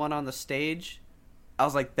sang that one on the stage, I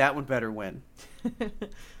was like, that one better win.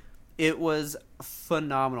 It was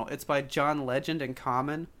phenomenal. It's by John Legend and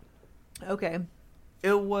Common. Okay.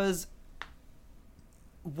 It was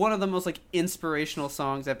one of the most, like, inspirational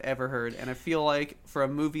songs I've ever heard. And I feel like for a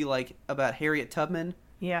movie, like, about Harriet Tubman...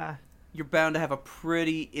 Yeah. You're bound to have a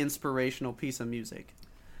pretty inspirational piece of music.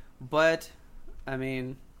 But, I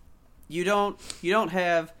mean, you don't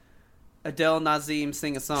have Adele Nazim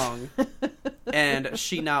sing a song and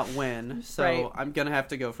she not win. So right. I'm going to have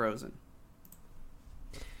to go Frozen.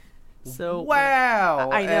 So wow,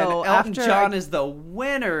 I know. And Elton John is the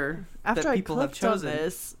winner after that people have chosen. On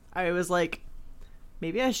this, I was like,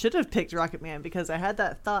 maybe I should have picked Rocket Man because I had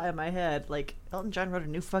that thought in my head. Like, Elton John wrote a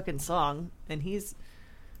new fucking song, and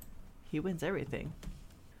he wins everything.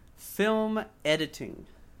 Film editing.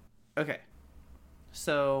 Okay,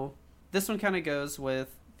 so this one kind of goes with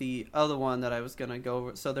the other one that I was gonna go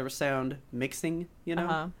over. So there was sound mixing, you know.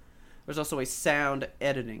 Uh-huh. There's also a sound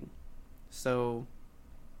editing. So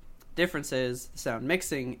difference is sound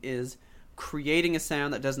mixing is creating a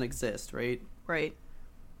sound that doesn't exist, right? Right.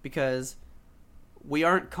 Because we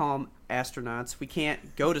aren't calm astronauts. We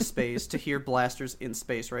can't go to space to hear blasters in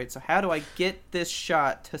space, right? So how do I get this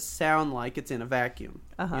shot to sound like it's in a vacuum?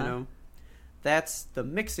 Uh-huh. You know? That's the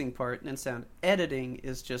mixing part, and then sound editing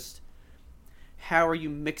is just how are you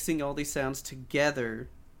mixing all these sounds together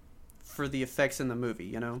for the effects in the movie,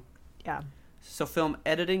 you know? Yeah. So film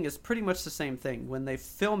editing is pretty much the same thing. When they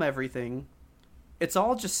film everything, it's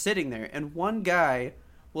all just sitting there, and one guy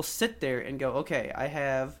will sit there and go, okay, I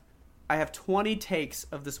have 20 takes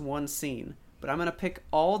of this one scene, but I'm going to pick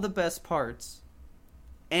all the best parts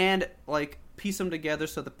and, like, piece them together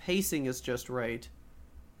so the pacing is just right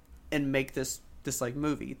and make this like,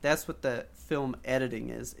 movie. That's what the film editing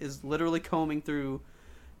is literally combing through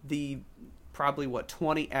the probably,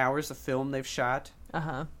 20 hours of film they've shot.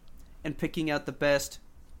 Uh-huh. And picking out the best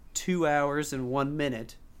 2 hours and 1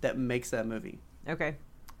 minute that makes that movie. Okay.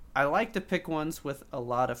 I like to pick ones with a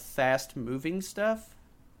lot of fast-moving stuff.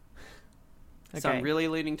 Okay. So I'm really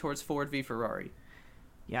leaning towards Ford v. Ferrari.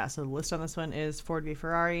 Yeah, so the list on this one is Ford v.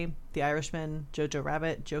 Ferrari, The Irishman, Jojo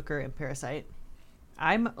Rabbit, Joker, and Parasite.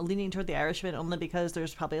 I'm leaning toward The Irishman only because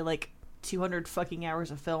there's probably like 200 fucking hours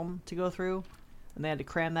of film to go through, and they had to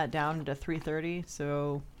cram that down into 330,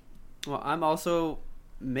 so... Well, I'm also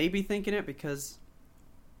maybe thinking it because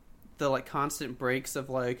the, like, constant breaks of,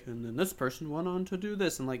 like, and then this person went on to do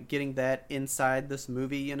this, and, like, getting that inside this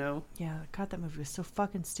movie, you know? Yeah, God, that movie was so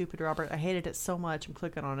fucking stupid, Robert. I hated it so much. I'm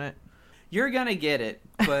clicking on it. You're gonna get it,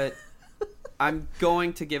 but I'm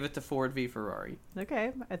going to give it to Ford v. Ferrari.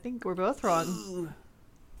 Okay, I think we're both wrong. Ooh.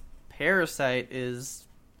 Parasite is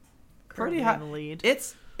pretty high. Lead.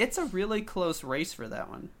 It's a really close race for that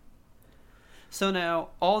one. So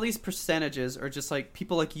now, all these percentages are just, like,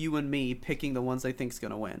 people like you and me picking the ones they think's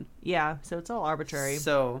gonna win. Yeah, so it's all arbitrary.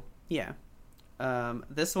 So, yeah.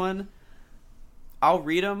 This one, I'll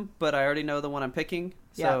read them, but I already know the one I'm picking.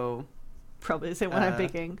 So, yeah. Probably the same one I'm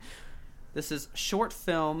picking. This is short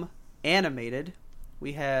film animated.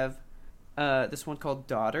 We have this one called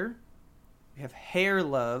Daughter. We have Hair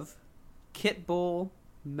Love, Kit Bull,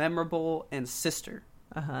 Memorable, and Sister.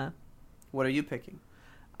 Uh-huh. What are you picking?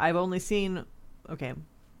 I've only seen... Okay,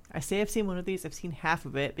 I say I've seen one of these. I've seen half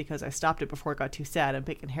of it because I stopped it before it got too sad. I'm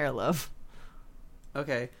picking Hair Love.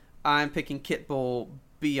 Okay, I'm picking Kit Bull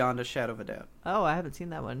beyond a shadow of a doubt. Oh, I haven't seen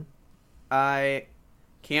that one. I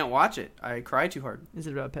can't watch it. I cry too hard. Is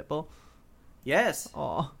it about Pitbull? Yes.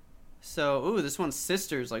 Aw. So, this one's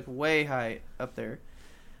Sisters, like way high up there.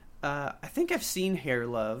 I think I've seen Hair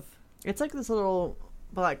Love. It's like this little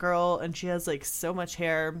black girl, and she has like so much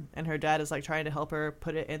hair, and her dad is like trying to help her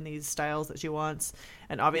put it in these styles that she wants.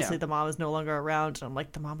 And obviously the mom is no longer around, and I'm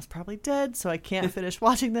like, the mom's probably dead, so I can't finish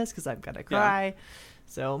watching this because I'm gonna cry.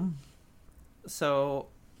 So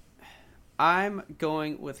I'm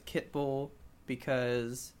going with Kit Bull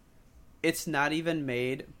because it's not even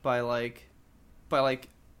made by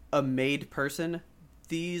a made person.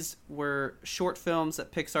 These were short films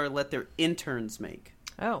that Pixar let their interns make.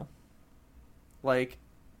 Oh. Like,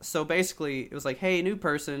 so basically, it was like, hey, new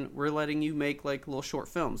person, we're letting you make, like, little short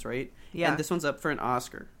films, right? Yeah. And this one's up for an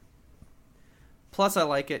Oscar. Plus, I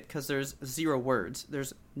like it because there's 0 words.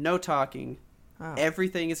 There's no talking. Oh.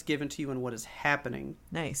 Everything is given to you in what is happening.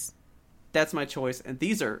 Nice. That's my choice. And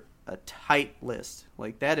these are a tight list.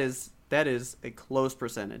 Like, that is a close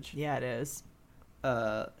percentage. Yeah, it is.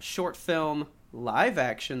 Short film live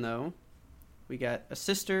action, though. We got A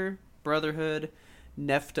Sister, Brotherhood,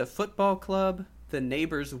 Nefta Football Club, The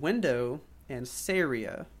Neighbor's Window, and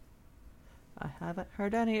Saria. I haven't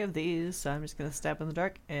heard any of these, so I'm just going to step in the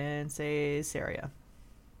dark and say Saria.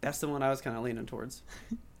 That's the one I was kind of leaning towards.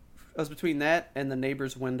 I was between that and The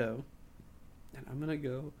Neighbor's Window. And I'm going to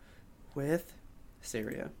go with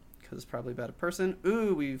Saria, because it's probably about a person.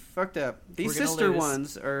 Ooh, we fucked up. These sister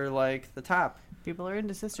ones are like the top. People are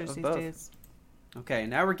into sisters these days. Okay,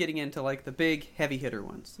 now we're getting into like the big heavy hitter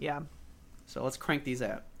ones. Yeah. So let's crank these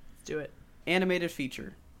out. Let's do it. Animated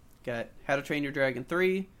feature. Got How to Train Your Dragon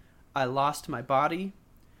 3, I Lost My Body,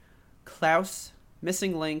 Klaus,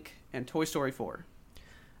 Missing Link, and Toy Story 4.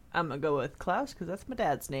 I'm going to go with Klaus because that's my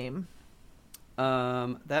dad's name.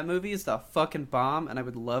 That movie is the fucking bomb, and I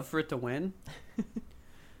would love for it to win.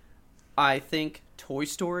 I think Toy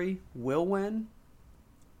Story will win,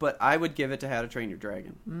 but I would give it to How to Train Your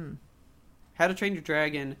Dragon. How to Train Your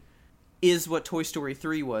Dragon is what Toy Story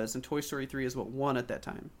 3 was, and Toy Story 3 is what won at that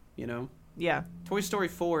time, you know? Yeah. Toy Story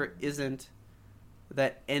 4 isn't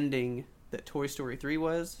that ending that Toy Story 3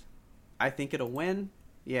 was. I think it'll win.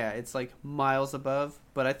 Yeah, it's like miles above,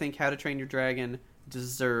 but I think How to Train Your Dragon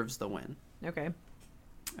deserves the win. Okay.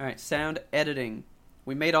 All right, sound editing.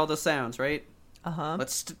 We made all the sounds, right? Uh-huh.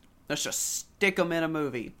 Let's just stick them in a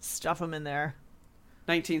movie. Stuff them in there.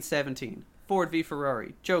 1917, Ford v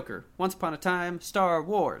Ferrari, Joker, Once Upon a Time, Star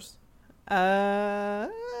Wars.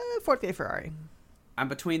 Ford v Ferrari. I'm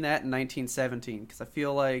between that and 1917 because I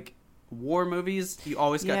feel like war movies, you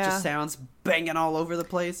always got just sounds banging all over the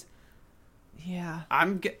place. Yeah.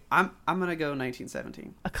 I'm gonna go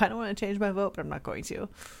 1917. I kind of want to change my vote, but I'm not going to.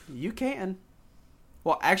 You can.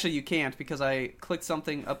 Well, actually, you can't because I clicked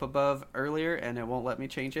something up above earlier and it won't let me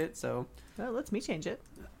change it. So, well, lets me change it.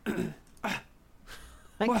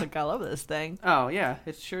 I click all over this thing. Oh yeah,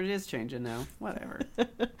 it sure is changing now. Whatever.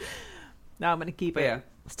 Now I'm gonna keep it. Yeah.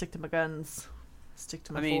 Stick to my guns. Stick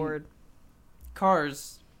to my Ford.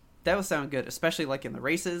 Cars, that would sound good, especially like in the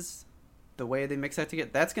races. The way they mix that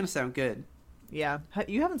together, that's gonna sound good. Yeah.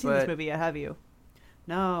 You haven't seen this movie yet, have you?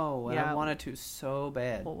 No, and I wanted to so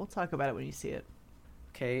bad. Well, we'll talk about it when you see it.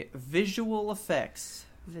 Okay, visual effects.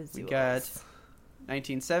 We got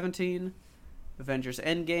 1917, Avengers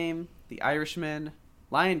Endgame, The Irishman,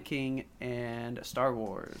 Lion King, and Star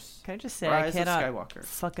Wars. Can I just say, Rise I cannot of Skywalker.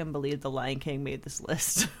 fucking believe The Lion King made this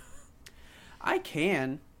list. I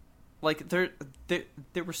can. Like, there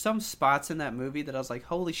were some spots in that movie that I was like,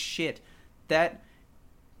 holy shit, that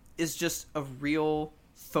is just a real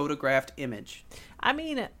photographed image. I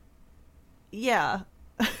mean, yeah,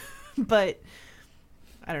 but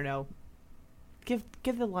I don't know. Give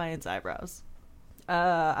the lion's eyebrows.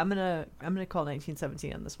 I'm gonna call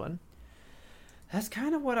 1917 on this one. That's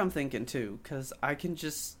kind of what I'm thinking too, because I can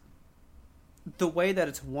just the way that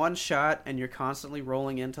it's one shot and you're constantly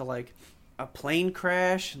rolling into like a plane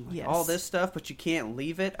crash and like all this stuff, but you can't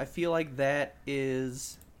leave it. I feel like that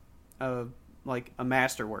is a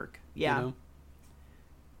masterwork. Yeah. You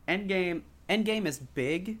know? Endgame is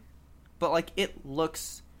big, but like it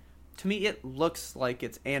looks like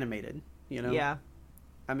it's animated, you know? Yeah.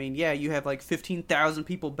 I mean, yeah, you have like 15,000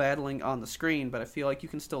 people battling on the screen, but I feel like you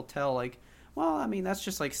can still tell like, well, I mean, that's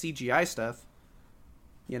just like CGI stuff,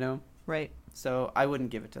 you know? Right. So I wouldn't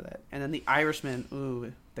give it to that. And then The Irishman,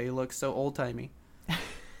 ooh, they look so old-timey.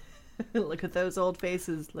 Look at those old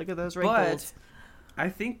faces. Look at those wrinkles. But I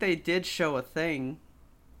think they did show a thing.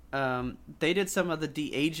 They did some of the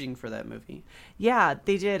de-aging for that movie. Yeah,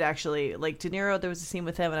 they did actually. Like De Niro, there was a scene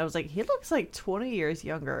with him, and I was like, he looks like 20 years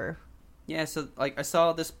younger. Yeah, so like I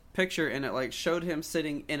saw this picture, and it like showed him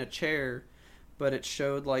sitting in a chair, but it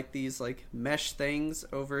showed like these like mesh things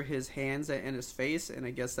over his hands and his face, and I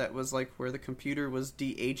guess that was like where the computer was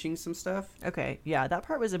de-aging some stuff. Okay, yeah, that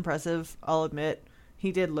part was impressive. I'll admit,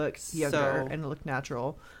 he did look younger and look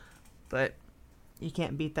natural, but you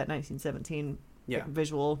can't beat that 1917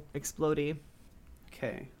 visual Explodey.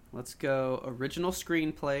 Okay, let's go original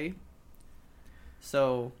screenplay.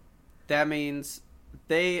 So that means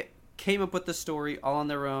they came up with the story all on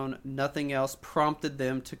their own. Nothing else prompted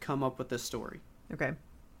them to come up with this story. Okay.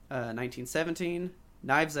 1917,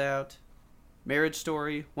 Knives Out, Marriage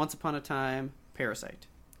Story, Once Upon a Time, Parasite.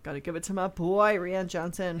 Gotta give it to my boy, Rian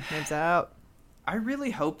Johnson. Knives Out. I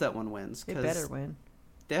really hope that one wins. It better win.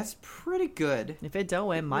 That's pretty good. If it don't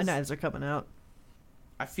win, my knives are coming out.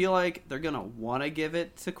 I feel like they're going to want to give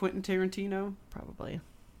it to Quentin Tarantino. Probably.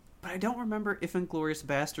 But I don't remember if Inglourious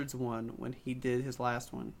Bastards won when he did his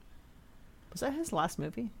last one. Was that his last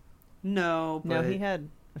movie? No, but... No, he had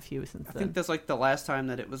a few since then. I think that's like the last time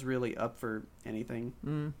that it was really up for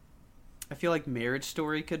anything. I feel like Marriage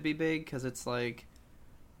Story could be big because it's like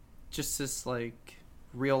just this like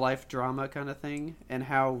real life drama kind of thing. And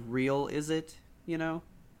how real is it, you know?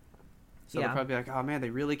 So they'll probably be like, oh man, they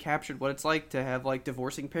really captured what it's like to have like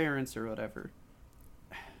divorcing parents or whatever.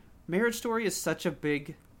 Marriage Story is such a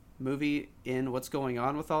big movie in what's going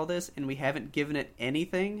on with all this, and we haven't given it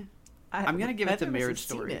anything. I'm going to give it to Marriage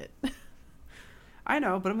Story. I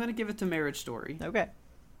know, but I'm going to give it to Marriage Story. Okay.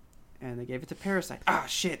 And they gave it to Parasite. Ah,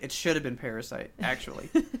 shit, it should have been Parasite, actually.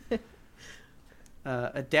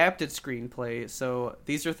 Adapted screenplay. So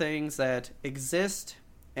these are things that exist,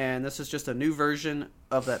 and this is just a new version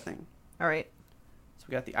of that thing. All right. So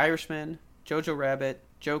we got The Irishman, Jojo Rabbit,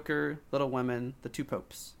 Joker, Little Women, The Two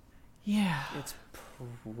Popes. Yeah. It's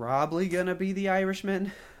probably going to be The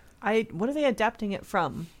Irishman. What are they adapting it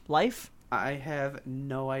from? Life? I have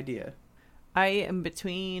no idea. I am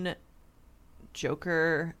between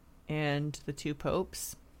Joker and The Two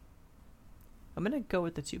Popes. I'm going to go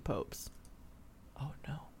with The Two Popes. Oh,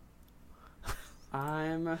 no.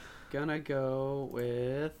 I'm going to go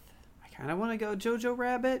with... I kind of want to go Jojo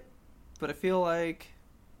Rabbit, but I feel like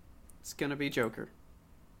it's going to be Joker.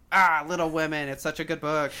 Ah, Little Women. It's such a good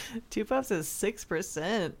book. Two Popes is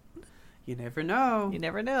 6%. You never know. You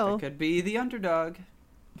never know. It could be the underdog.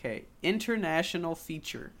 Okay, international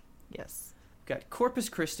feature. Yes. We've got Corpus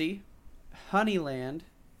Christi, Honeyland,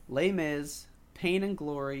 Les Mis, Pain and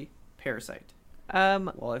Glory, Parasite.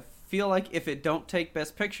 Well, I feel like if it don't take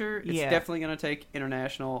Best Picture, it's definitely going to take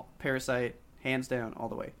international. Parasite, hands down, all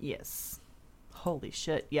the way. Yes. Holy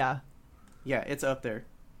shit, yeah. Yeah, it's up there.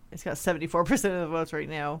 It's got 74% of the votes right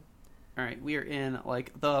now. All right, we are in,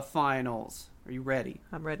 like, the finals. Are you ready?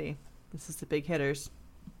 I'm ready. This is the big hitters.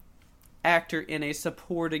 Actor in a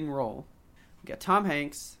supporting role. We got Tom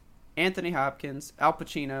Hanks, Anthony Hopkins, Al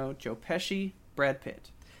Pacino, Joe Pesci, Brad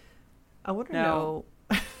Pitt. I want to know...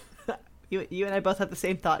 you and I both have the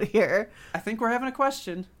same thought here. I think we're having a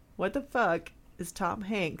question. What the fuck is Tom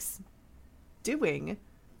Hanks doing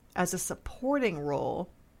as a supporting role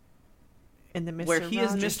in the Mr. Where he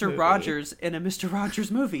Rogers is Mr. movie? Rogers in a Mr.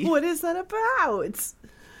 Rogers movie? What is that about?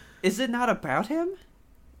 Is it not about him?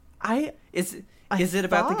 Is it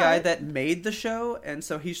about the guy that made the show, and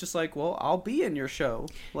so he's just like, well, I'll be in your show?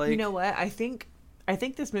 Like, you know what? I think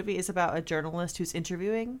this movie is about a journalist who's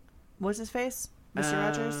interviewing what's his face, Mr.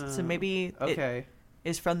 Rogers. So maybe it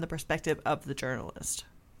is from the perspective of the journalist.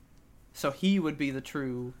 So he would be the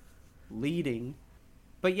true leading.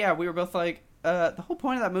 But yeah, we were both like, the whole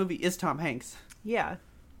point of that movie is Tom Hanks. Yeah,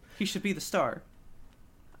 he should be the star.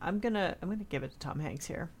 I'm gonna give it to Tom Hanks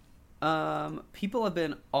here. People have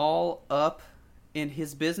been all up in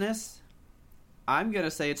his business. I'm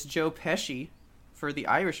gonna say it's Joe Pesci for The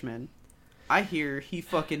Irishman. I hear he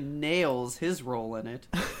fucking nails his role in it.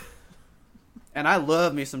 And I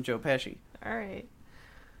love me some Joe Pesci. All right.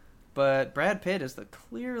 But Brad Pitt is the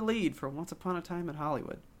clear lead for Once Upon a Time in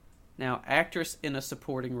Hollywood. Now, actress in a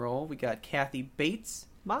supporting role, we got Kathy Bates,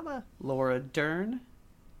 Mama, Laura Dern,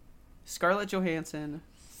 Scarlett Johansson,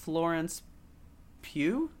 Florence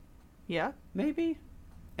Pugh? Yeah. Maybe?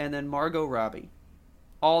 And then Margot Robbie.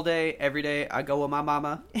 All day, every day, I go with my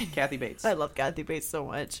mama, Kathy Bates. I love Kathy Bates so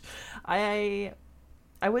much. I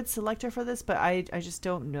would select her for this, but I just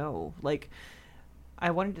don't know. Like,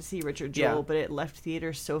 I wanted to see Richard Jewell, but it left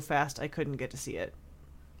theaters so fast I couldn't get to see it.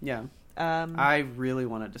 Yeah. I really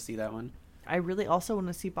wanted to see that one. I really also want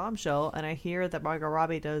to see Bombshell, and I hear that Margot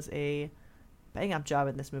Robbie does a bang-up job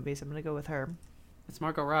in this movie, so I'm going to go with her. It's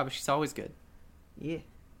Margot Robbie. She's always good. Yeah.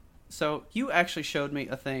 So, you actually showed me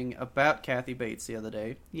a thing about Kathy Bates the other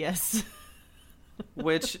day. Yes.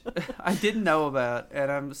 Which I didn't know about, and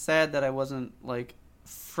I'm sad that I wasn't, like,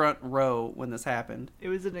 front row when this happened. It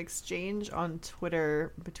was an exchange on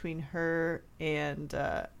Twitter between her and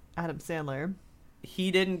Adam Sandler.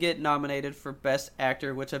 He didn't get nominated for Best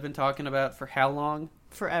Actor, which I've been talking about for how long?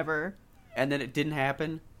 Forever. And then it didn't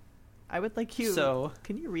happen. I would like you. So,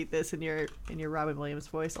 can you read this in your Robin Williams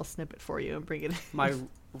voice? I'll snip it for you and bring it in. My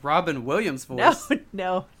Robin Williams voice?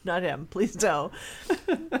 No, not him. Please don't.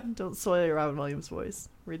 Don't soil your Robin Williams voice.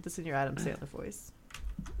 Read this in your Adam Sandler voice.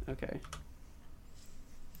 Okay.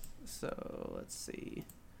 So, let's see.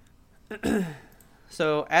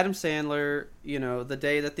 So, Adam Sandler, the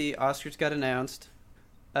day that the Oscars got announced,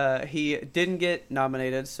 he didn't get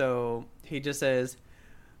nominated, so he just says,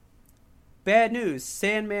 "Bad news,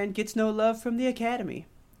 Sandman gets no love from the Academy.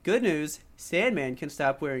 Good news, Sandman can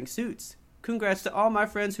stop wearing suits. Congrats to all my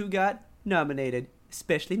friends who got nominated,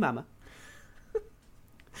 especially Mama."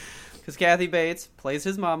 Because Kathy Bates plays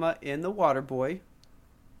his mama in The Waterboy,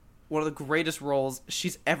 one of the greatest roles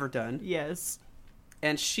she's ever done. Yes.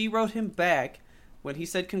 And she wrote him back when he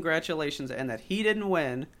said congratulations and that he didn't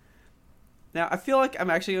win. Now, I feel like I'm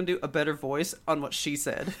actually going to do a better voice on what she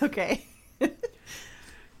said. Okay.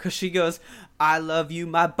 Because she goes, "I love you,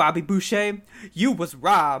 my Bobby Boucher. You was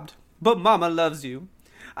robbed, but mama loves you.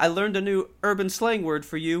 I learned a new urban slang word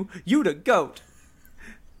for you. You the goat.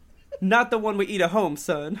 Not the one we eat at home,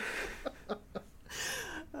 son."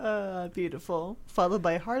 Beautiful. Followed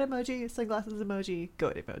by heart emoji, sunglasses emoji,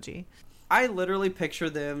 goat emoji. I literally picture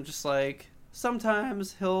them just like,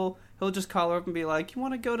 sometimes he'll just call her up and be like, "You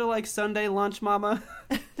want to go to like Sunday lunch, mama?"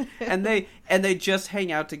 and they just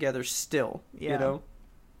hang out together still. Yeah.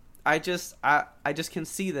 I just can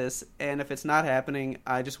see this, and if it's not happening,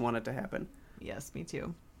 I just want it to happen. Yes, me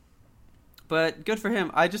too. But good for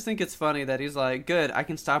him. I just think it's funny that he's like, "Good, I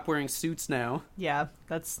can stop wearing suits now." Yeah,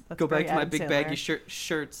 that's go back to my Adam big Sandler. baggy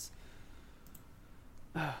shirts.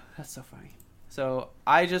 Oh, that's so funny. So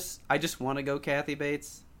I just want to go Kathy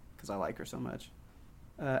Bates because I like her so much.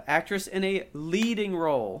 Actress in a leading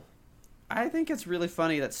role. I think it's really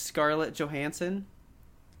funny that Scarlett Johansson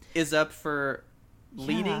is up for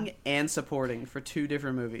leading and supporting for 2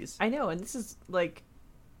 different movies. I know, and this is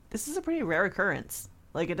a pretty rare occurrence.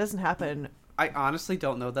 Like, it doesn't happen. I honestly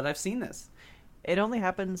don't know that I've seen this. It only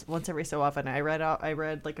happens once every so often. I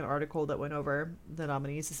read like an article that went over the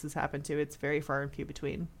nominees this has happened to. It's very far and few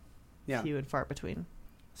between. Yeah. Few and far between.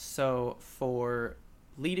 So for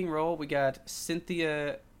leading role, we got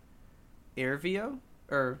Cynthia Erivo.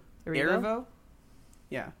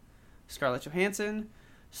 Yeah. Scarlett Johansson,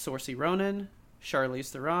 Saoirse Ronan, Charlize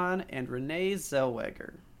Theron, and Renee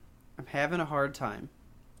Zellweger. I'm having a hard time.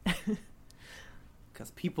 Because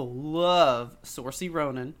people love Saoirse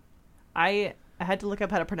Ronan. I had to look up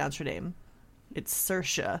how to pronounce her name. It's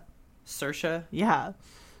Saoirse. Saoirse? Yeah.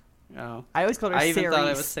 Oh. I always called her I even Ceres. thought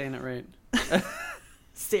I was saying it right.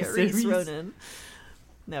 Ceres Ronan.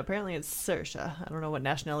 No, apparently it's Saoirse. I don't know what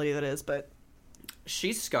nationality that is, but...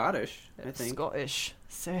 She's Scottish, I think. Scottish.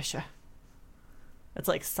 Saoirse. It's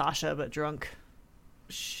like Sasha, but drunk.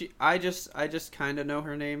 I just kind of know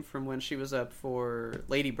her name from when she was up for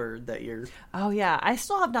Lady Bird that year. Oh, yeah. I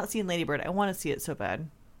still have not seen Lady Bird. I want to see it so bad.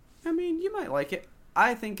 I mean, you might like it.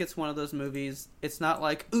 I think it's one of those movies. It's not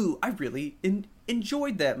like, ooh, I really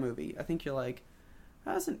enjoyed that movie. I think you're like,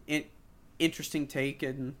 that's an interesting take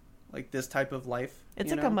in like this type of life.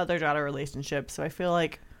 It's like a mother-daughter relationship, so I feel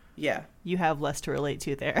like you have less to relate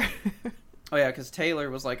to there. Oh yeah, because Taylor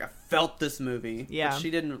was like, I felt this movie. Yeah. But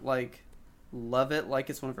she didn't like love it like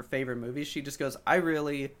it's one of her favorite movies. She just goes, I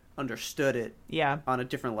really understood it. Yeah. On a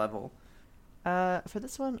different level. For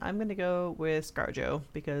this one, I'm going to go with ScarJo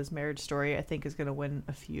because Marriage Story, I think, is going to win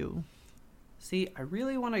a few. See, I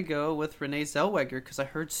really want to go with Renee Zellweger because I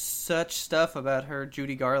heard such stuff about her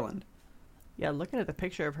Judy Garland. Yeah, looking at the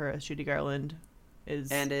picture of her as Judy Garland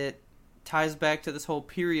is... And it ties back to this whole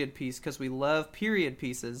period piece because we love period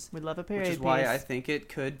pieces. We love a period piece. Which is why I think it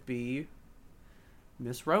could be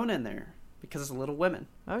Miss Ronan there because it's Little Women.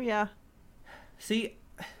 Oh, yeah. See...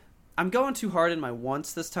 I'm going too hard in my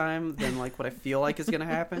wants this time than like what I feel like is going to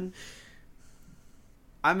happen.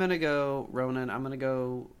 I'm going to go Ronan. I'm going to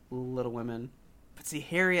go Little Women. But see,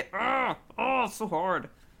 Harriet, it's so hard.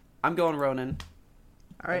 I'm going Ronan.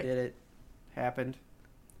 All right. I did it. Happened.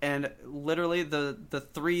 And literally the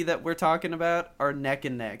 3 that we're talking about are neck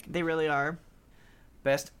and neck. They really are.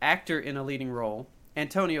 Best actor in a leading role,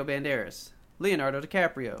 Antonio Banderas, Leonardo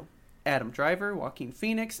DiCaprio, Adam Driver, Joaquin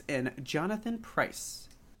Phoenix, and Jonathan Pryce.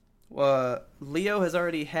 Leo has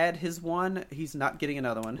already had his one. He's not getting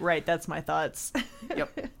another one. Right, that's my thoughts.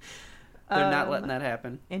 Yep. They're not letting that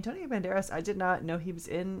happen. Antonio Banderas, I did not know he was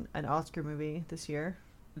in an Oscar movie this year.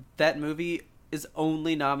 That movie is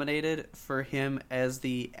only nominated for him as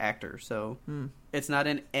the actor, so it's not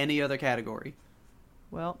in any other category.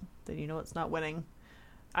 Well, then you know it's not winning.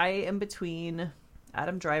 I am between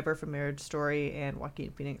Adam Driver for Marriage Story and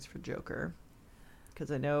Joaquin Phoenix for Joker,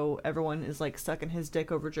 because I know everyone is like sucking his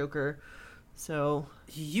dick over Joker. So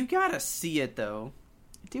you gotta see it, though.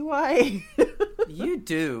 Do I? You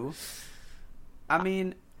do. I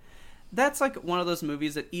mean, that's like one of those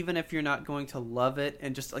movies that even if you're not going to love it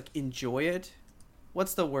and just like enjoy it,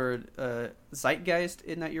 what's the word? Zeitgeist,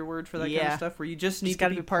 isn't that your word for that kind of stuff? Where you just need to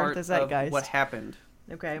be part of the zeitgeist. What happened.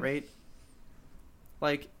 Okay. Right?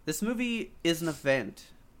 Like, this movie is an event.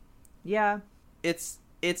 Yeah. It's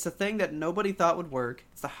a thing that nobody thought would work.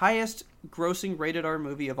 It's the highest grossing rated R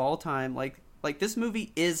movie of all time. Like this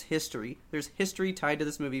movie is history. There's history tied to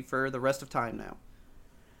this movie for the rest of time now.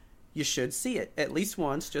 You should see it at least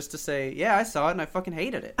once just to say, yeah, I saw it and I fucking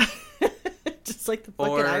hated it. Just like the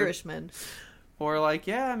fucking Irishman. Or like,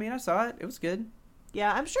 yeah, I mean, I saw it. It was good.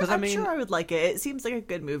 Yeah, I'm sure I would like it. It seems like a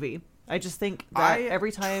good movie. I just think that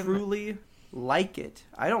every time... I truly like it.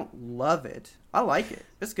 I don't love it. I like it.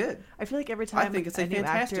 It's good. I feel like every time I think it's a new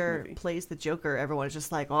fantastic actor movie. plays the Joker, everyone is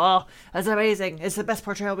just like, oh, that's amazing. It's the best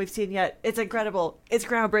portrayal we've seen yet. It's incredible. It's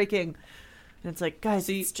groundbreaking. And it's like, guys,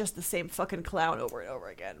 it's just the same fucking clown over and over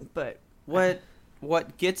again. But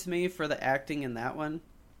what gets me for the acting in that one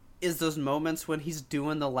is those moments when he's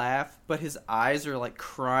doing the laugh, but his eyes are like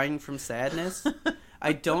crying from sadness.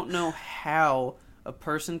 I don't know how a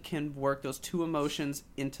person can work those two emotions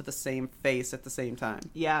into the same face at the same time.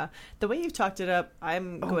 Yeah. The way you've talked it up,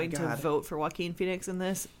 I'm going to vote for Joaquin Phoenix in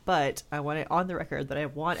this, but I want it on the record that I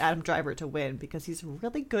want Adam Driver to win because he's a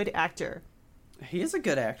really good actor. He is a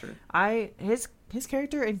good actor. His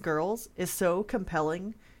character in Girls is so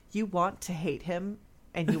compelling. You want to hate him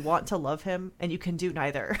and you want to love him, and you can do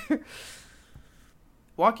neither.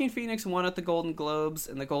 Joaquin Phoenix won at the Golden Globes,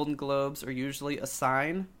 and the Golden Globes are usually a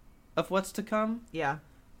sign of what's to come. Yeah.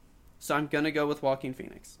 So I'm going to go with Joaquin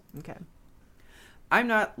Phoenix. Okay. I'm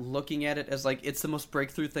not looking at it as like it's the most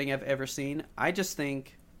breakthrough thing I've ever seen. I just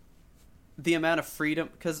think the amount of freedom,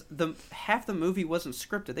 because half the movie wasn't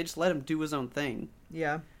scripted. They just let him do his own thing.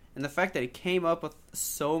 Yeah. And the fact that he came up with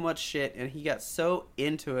so much shit and he got so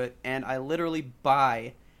into it, and I literally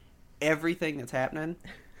buy everything that's happening.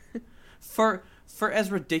 For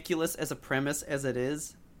as ridiculous as a premise as it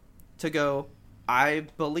is, to go, I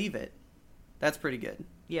believe it. That's pretty good.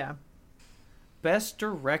 Yeah. Best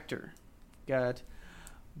Director. Got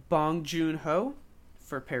Bong Joon-ho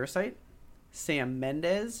for Parasite, Sam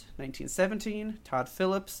Mendes, 1917, Todd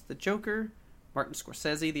Phillips, The Joker, Martin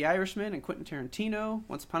Scorsese, The Irishman, and Quentin Tarantino,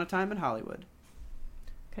 Once Upon a Time in Hollywood.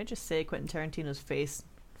 Can I just say Quentin Tarantino's face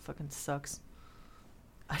fucking sucks?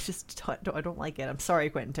 I don't like it. I'm sorry,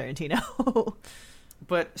 Quentin Tarantino.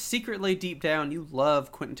 But secretly, deep down, you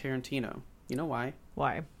love Quentin Tarantino. You know why?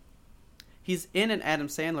 Why? He's in an Adam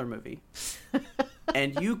Sandler movie.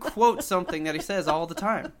 And you quote something that he says all the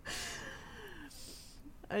time.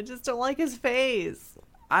 I just don't like his face.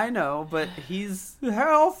 I know, but he's...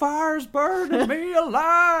 Hellfire's burning me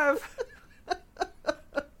alive!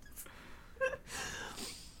 I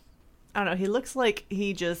don't know. He looks like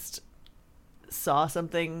he just saw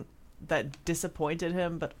something that disappointed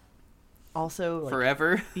him, but also... like,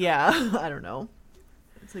 forever? Yeah. I don't know.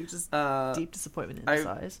 It's like just deep disappointment in his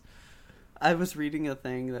eyes. I was reading a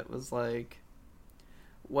thing that was like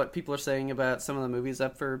what people are saying about some of the movies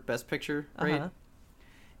up for Best Picture, right? Uh-huh.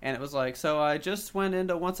 And it was like, so I just went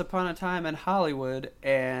into Once Upon a Time in Hollywood,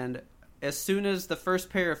 and as soon as the first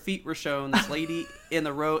pair of feet were shown, this lady in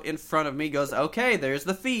the row in front of me goes, okay, there's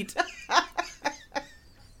the feet.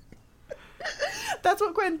 That's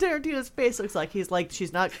what Quentin Tarantino's face looks like. He's like,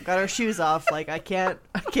 she's not got her shoes off. Like, I can't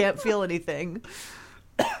feel anything.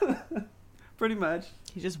 Pretty much.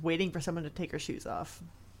 He's just waiting for someone to take her shoes off.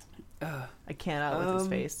 I cannot with his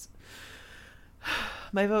face.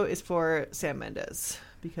 My vote is for Sam Mendes,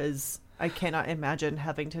 because I cannot imagine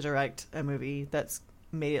having to direct a movie that's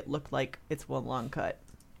made it look like it's one long cut.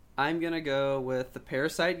 I'm going to go with the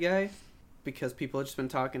Parasite guy, because people have just been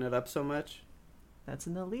talking it up so much. That's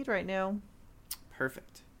in the lead right now.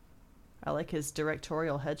 Perfect. I like his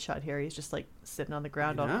directorial headshot here. He's just like sitting on the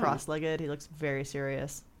ground all cross-legged. He looks very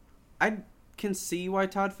serious. I can see why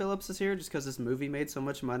Todd Phillips is here, just because this movie made so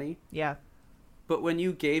much money. Yeah. But when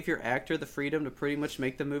you gave your actor the freedom to pretty much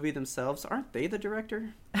make the movie themselves, aren't they the director?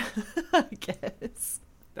 I guess.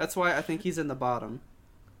 That's why I think he's in the bottom.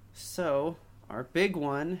 So, our big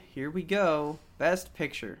one, here we go. Best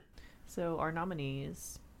Picture. So, our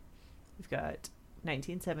nominees, we've got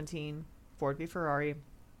 1917, Ford v. Ferrari,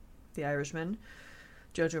 The Irishman,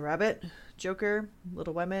 Jojo Rabbit, Joker,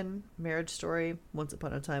 Little Women, Marriage Story, Once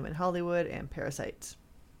Upon a Time in Hollywood, and Parasite.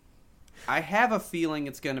 I have a feeling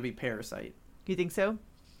it's going to be Parasite. You think so?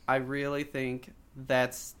 I really think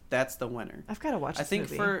that's the winner. I've got to watch this movie. I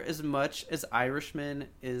think for as much as Irishman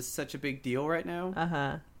is such a big deal right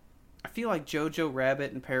now, I feel like Jojo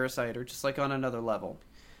Rabbit and Parasite are just like on another level.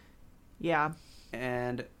 Yeah.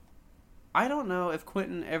 And I don't know if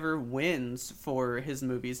Quentin ever wins for his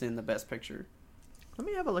movies in the Best Picture. Let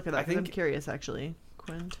me have a look at that because I'm curious, actually.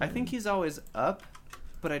 Quentin. I think he's always up,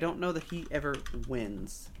 but I don't know that he ever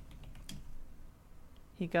wins.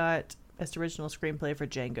 He got Best Original Screenplay for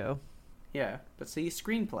Django. Yeah, but see,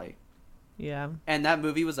 screenplay. Yeah. And that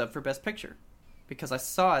movie was up for Best Picture because I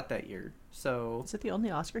saw it that year. So is it the only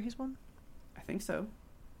Oscar he's won? I think so.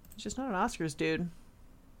 He's just not an Oscars dude.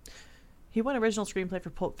 He won Original Screenplay for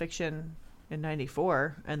Pulp Fiction in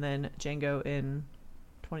 94 and then Django in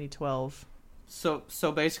 2012. So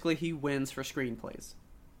basically he wins for screenplays.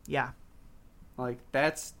 Yeah. Like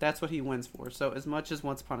that's what he wins for. So as much as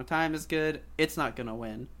Once Upon a Time is good, it's not going to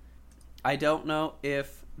win. I don't know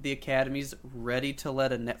if the Academy's ready to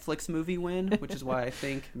let a Netflix movie win, which is why I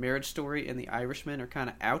think Marriage Story and The Irishman are kind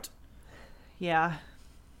of out. Yeah.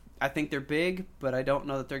 I think they're big, but I don't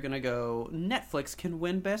know that they're going to go, Netflix can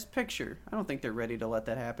win Best Picture. I don't think they're ready to let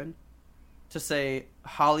that happen. To say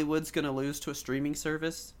Hollywood's going to lose to a streaming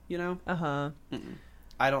service, you know? Uh-huh.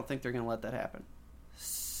 I don't think they're going to let that happen.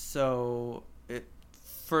 So,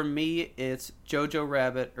 for me, it's Jojo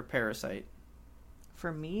Rabbit or Parasite.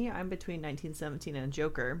 For me, I'm between 1917 and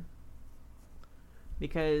Joker.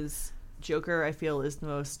 Because Joker, I feel, is the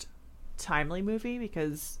most timely movie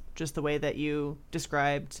because just the way that you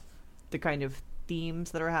described the kind of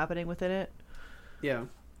themes that are happening within it. Yeah.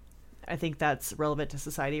 I think that's relevant to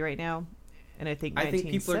society right now. And I think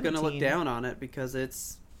people are going to look down on it because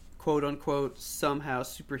it's quote unquote somehow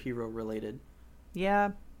superhero related.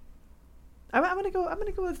 Yeah. I'm going to go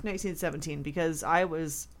with 1917 because I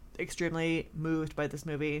was extremely moved by this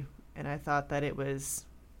movie and I thought that it was,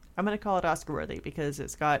 I'm going to call it Oscar worthy because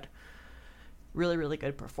it's got really, really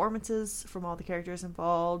good performances from all the characters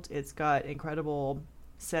involved. It's got incredible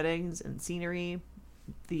settings and scenery.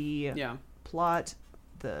 The plot,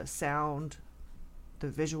 the sound, the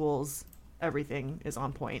visuals, everything is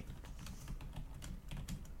on point.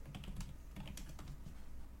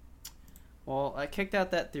 Well, I kicked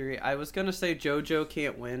out that theory. I was going to say JoJo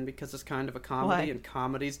can't win because it's kind of a comedy and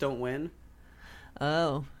comedies don't win.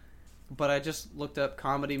 Oh. But I just looked up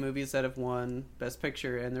comedy movies that have won Best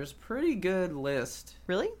Picture, and there's a pretty good list.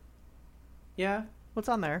 Really? Yeah. What's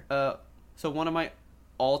on there? So one of my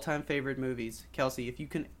all-time favorite movies, Kelsey, if you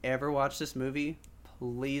can ever watch this movie,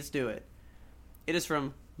 please do it. It is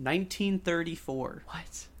from 1934.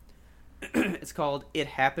 What? It's called It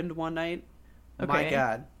Happened One Night. Okay. My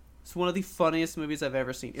God. It's one of the funniest movies I've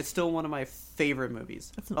ever seen. It's still one of my favorite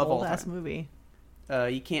movies That's an of all time. old-ass movie.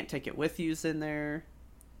 You Can't Take It With You's in there.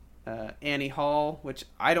 Annie Hall, which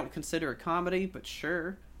I don't consider a comedy, but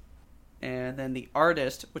sure. And then The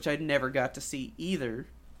Artist, which I never got to see either.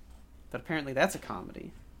 But apparently that's a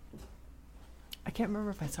comedy. I can't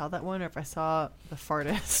remember if I saw that one or if I saw The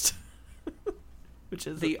Fartist. Which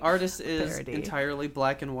is The Artist is parody. Entirely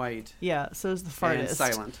black and white. Yeah, so is The Fartist. And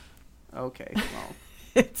silent. Okay, well.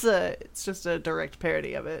 It's just a direct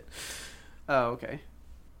parody of it. Oh, okay.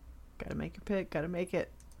 Gotta make your pick, gotta make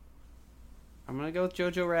it. I'm gonna go with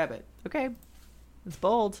Jojo Rabbit. Okay. It's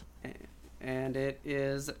bold. And it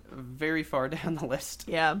is very far down the list.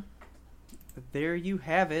 Yeah. There you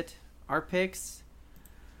have it. Our picks.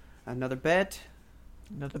 Another bet.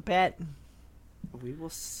 Another bet. We will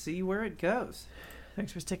see where it goes.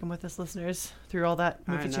 Thanks for sticking with us, listeners, through all that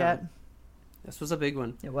movie chat. This was a big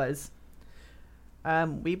one. It was.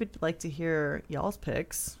 We would like to hear y'all's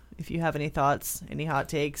picks. If you have any thoughts, any hot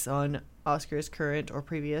takes on Oscars current or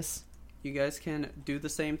previous. You guys can do the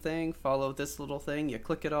same thing. Follow this little thing. You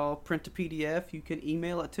click it all, print a PDF. You can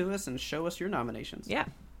email it to us and show us your nominations. Yeah.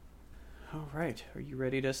 All right. Are you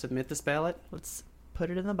ready to submit this ballot? Let's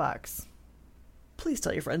put it in the box. Please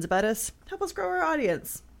tell your friends about us. Help us grow our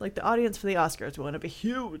audience. Like the audience for the Oscars, we want to be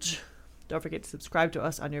huge. Don't forget to subscribe to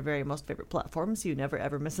us on your very most favorite platforms so you never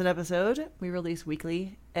ever miss an episode. We release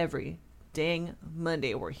weekly every dang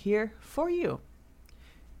Monday. We're here for you.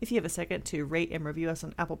 If you have a second to rate and review us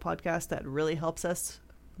on Apple Podcasts, that really helps us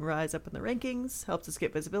rise up in the rankings, helps us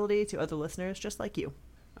get visibility to other listeners just like you.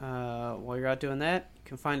 While you're out doing that, you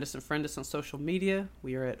can find us and friend us on social media.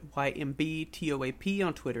 We are at YMBTOAP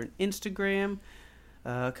on Twitter and Instagram.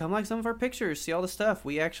 Come like some of our pictures, see all the stuff.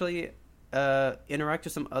 We actually interact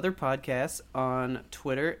with some other podcasts on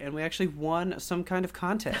Twitter, and we actually won some kind of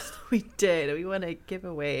contest. We did. We won a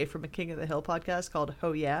giveaway from a King of the Hill podcast called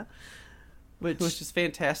Oh Yeah, which is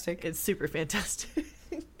fantastic. It's super fantastic.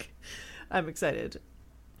 I'm excited.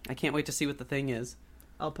 I can't wait to see what the thing is.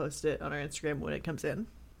 I'll post it on our Instagram when it comes in.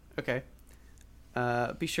 Okay.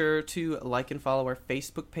 Be sure to like and follow our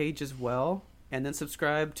Facebook page as well, and then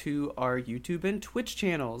subscribe to our YouTube and Twitch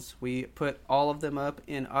channels. We put all of them up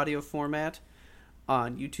in audio format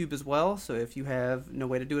on YouTube as well, so if you have no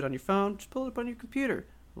way to do it on your phone, just pull it up on your computer.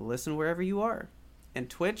 Listen wherever you are. And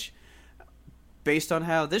Twitch, based on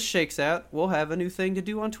how this shakes out, we'll have a new thing to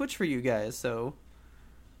do on Twitch for you guys, so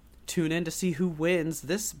tune in to see who wins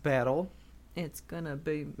this battle. It's gonna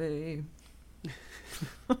be me.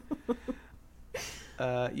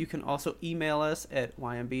 You can also email us at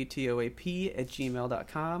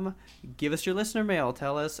ymbtoap@gmail.com. Give us your listener mail.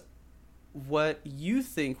 Tell us what you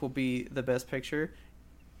think will be the best picture.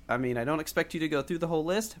 I mean, I don't expect you to go through the whole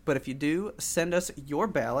list, but if you do, send us your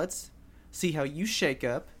ballots. See how you shake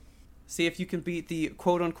up. See if you can beat the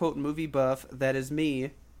quote-unquote movie buff that is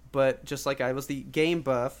me, but just like I was the game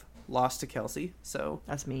buff, lost to Kelsey. So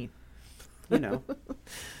that's me. You know.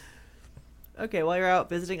 Okay, while you're out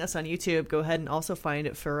visiting us on YouTube, go ahead and also find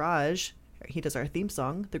Faraj. He does our theme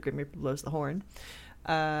song, The Grim Reaper Blows the Horn.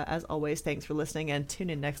 As always, thanks for listening, and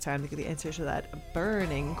tune in next time to get the answers to that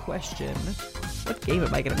burning question. What game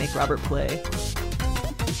am I going to make Robert play?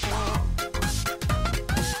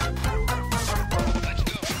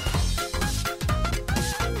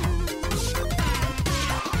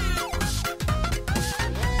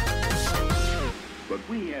 But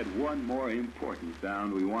we had one more important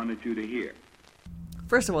sound we wanted you to hear.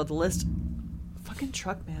 First of all, the list. Fucking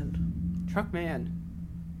Truckman. Truckman.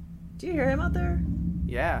 Do you hear him out there?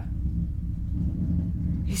 Yeah.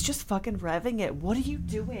 He's just fucking revving it. What are you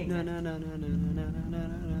doing? No,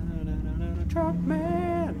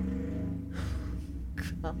 Truckman.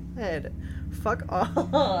 God. Fuck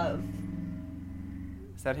off.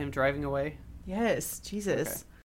 Is that him driving away? Yes. Jesus. Okay.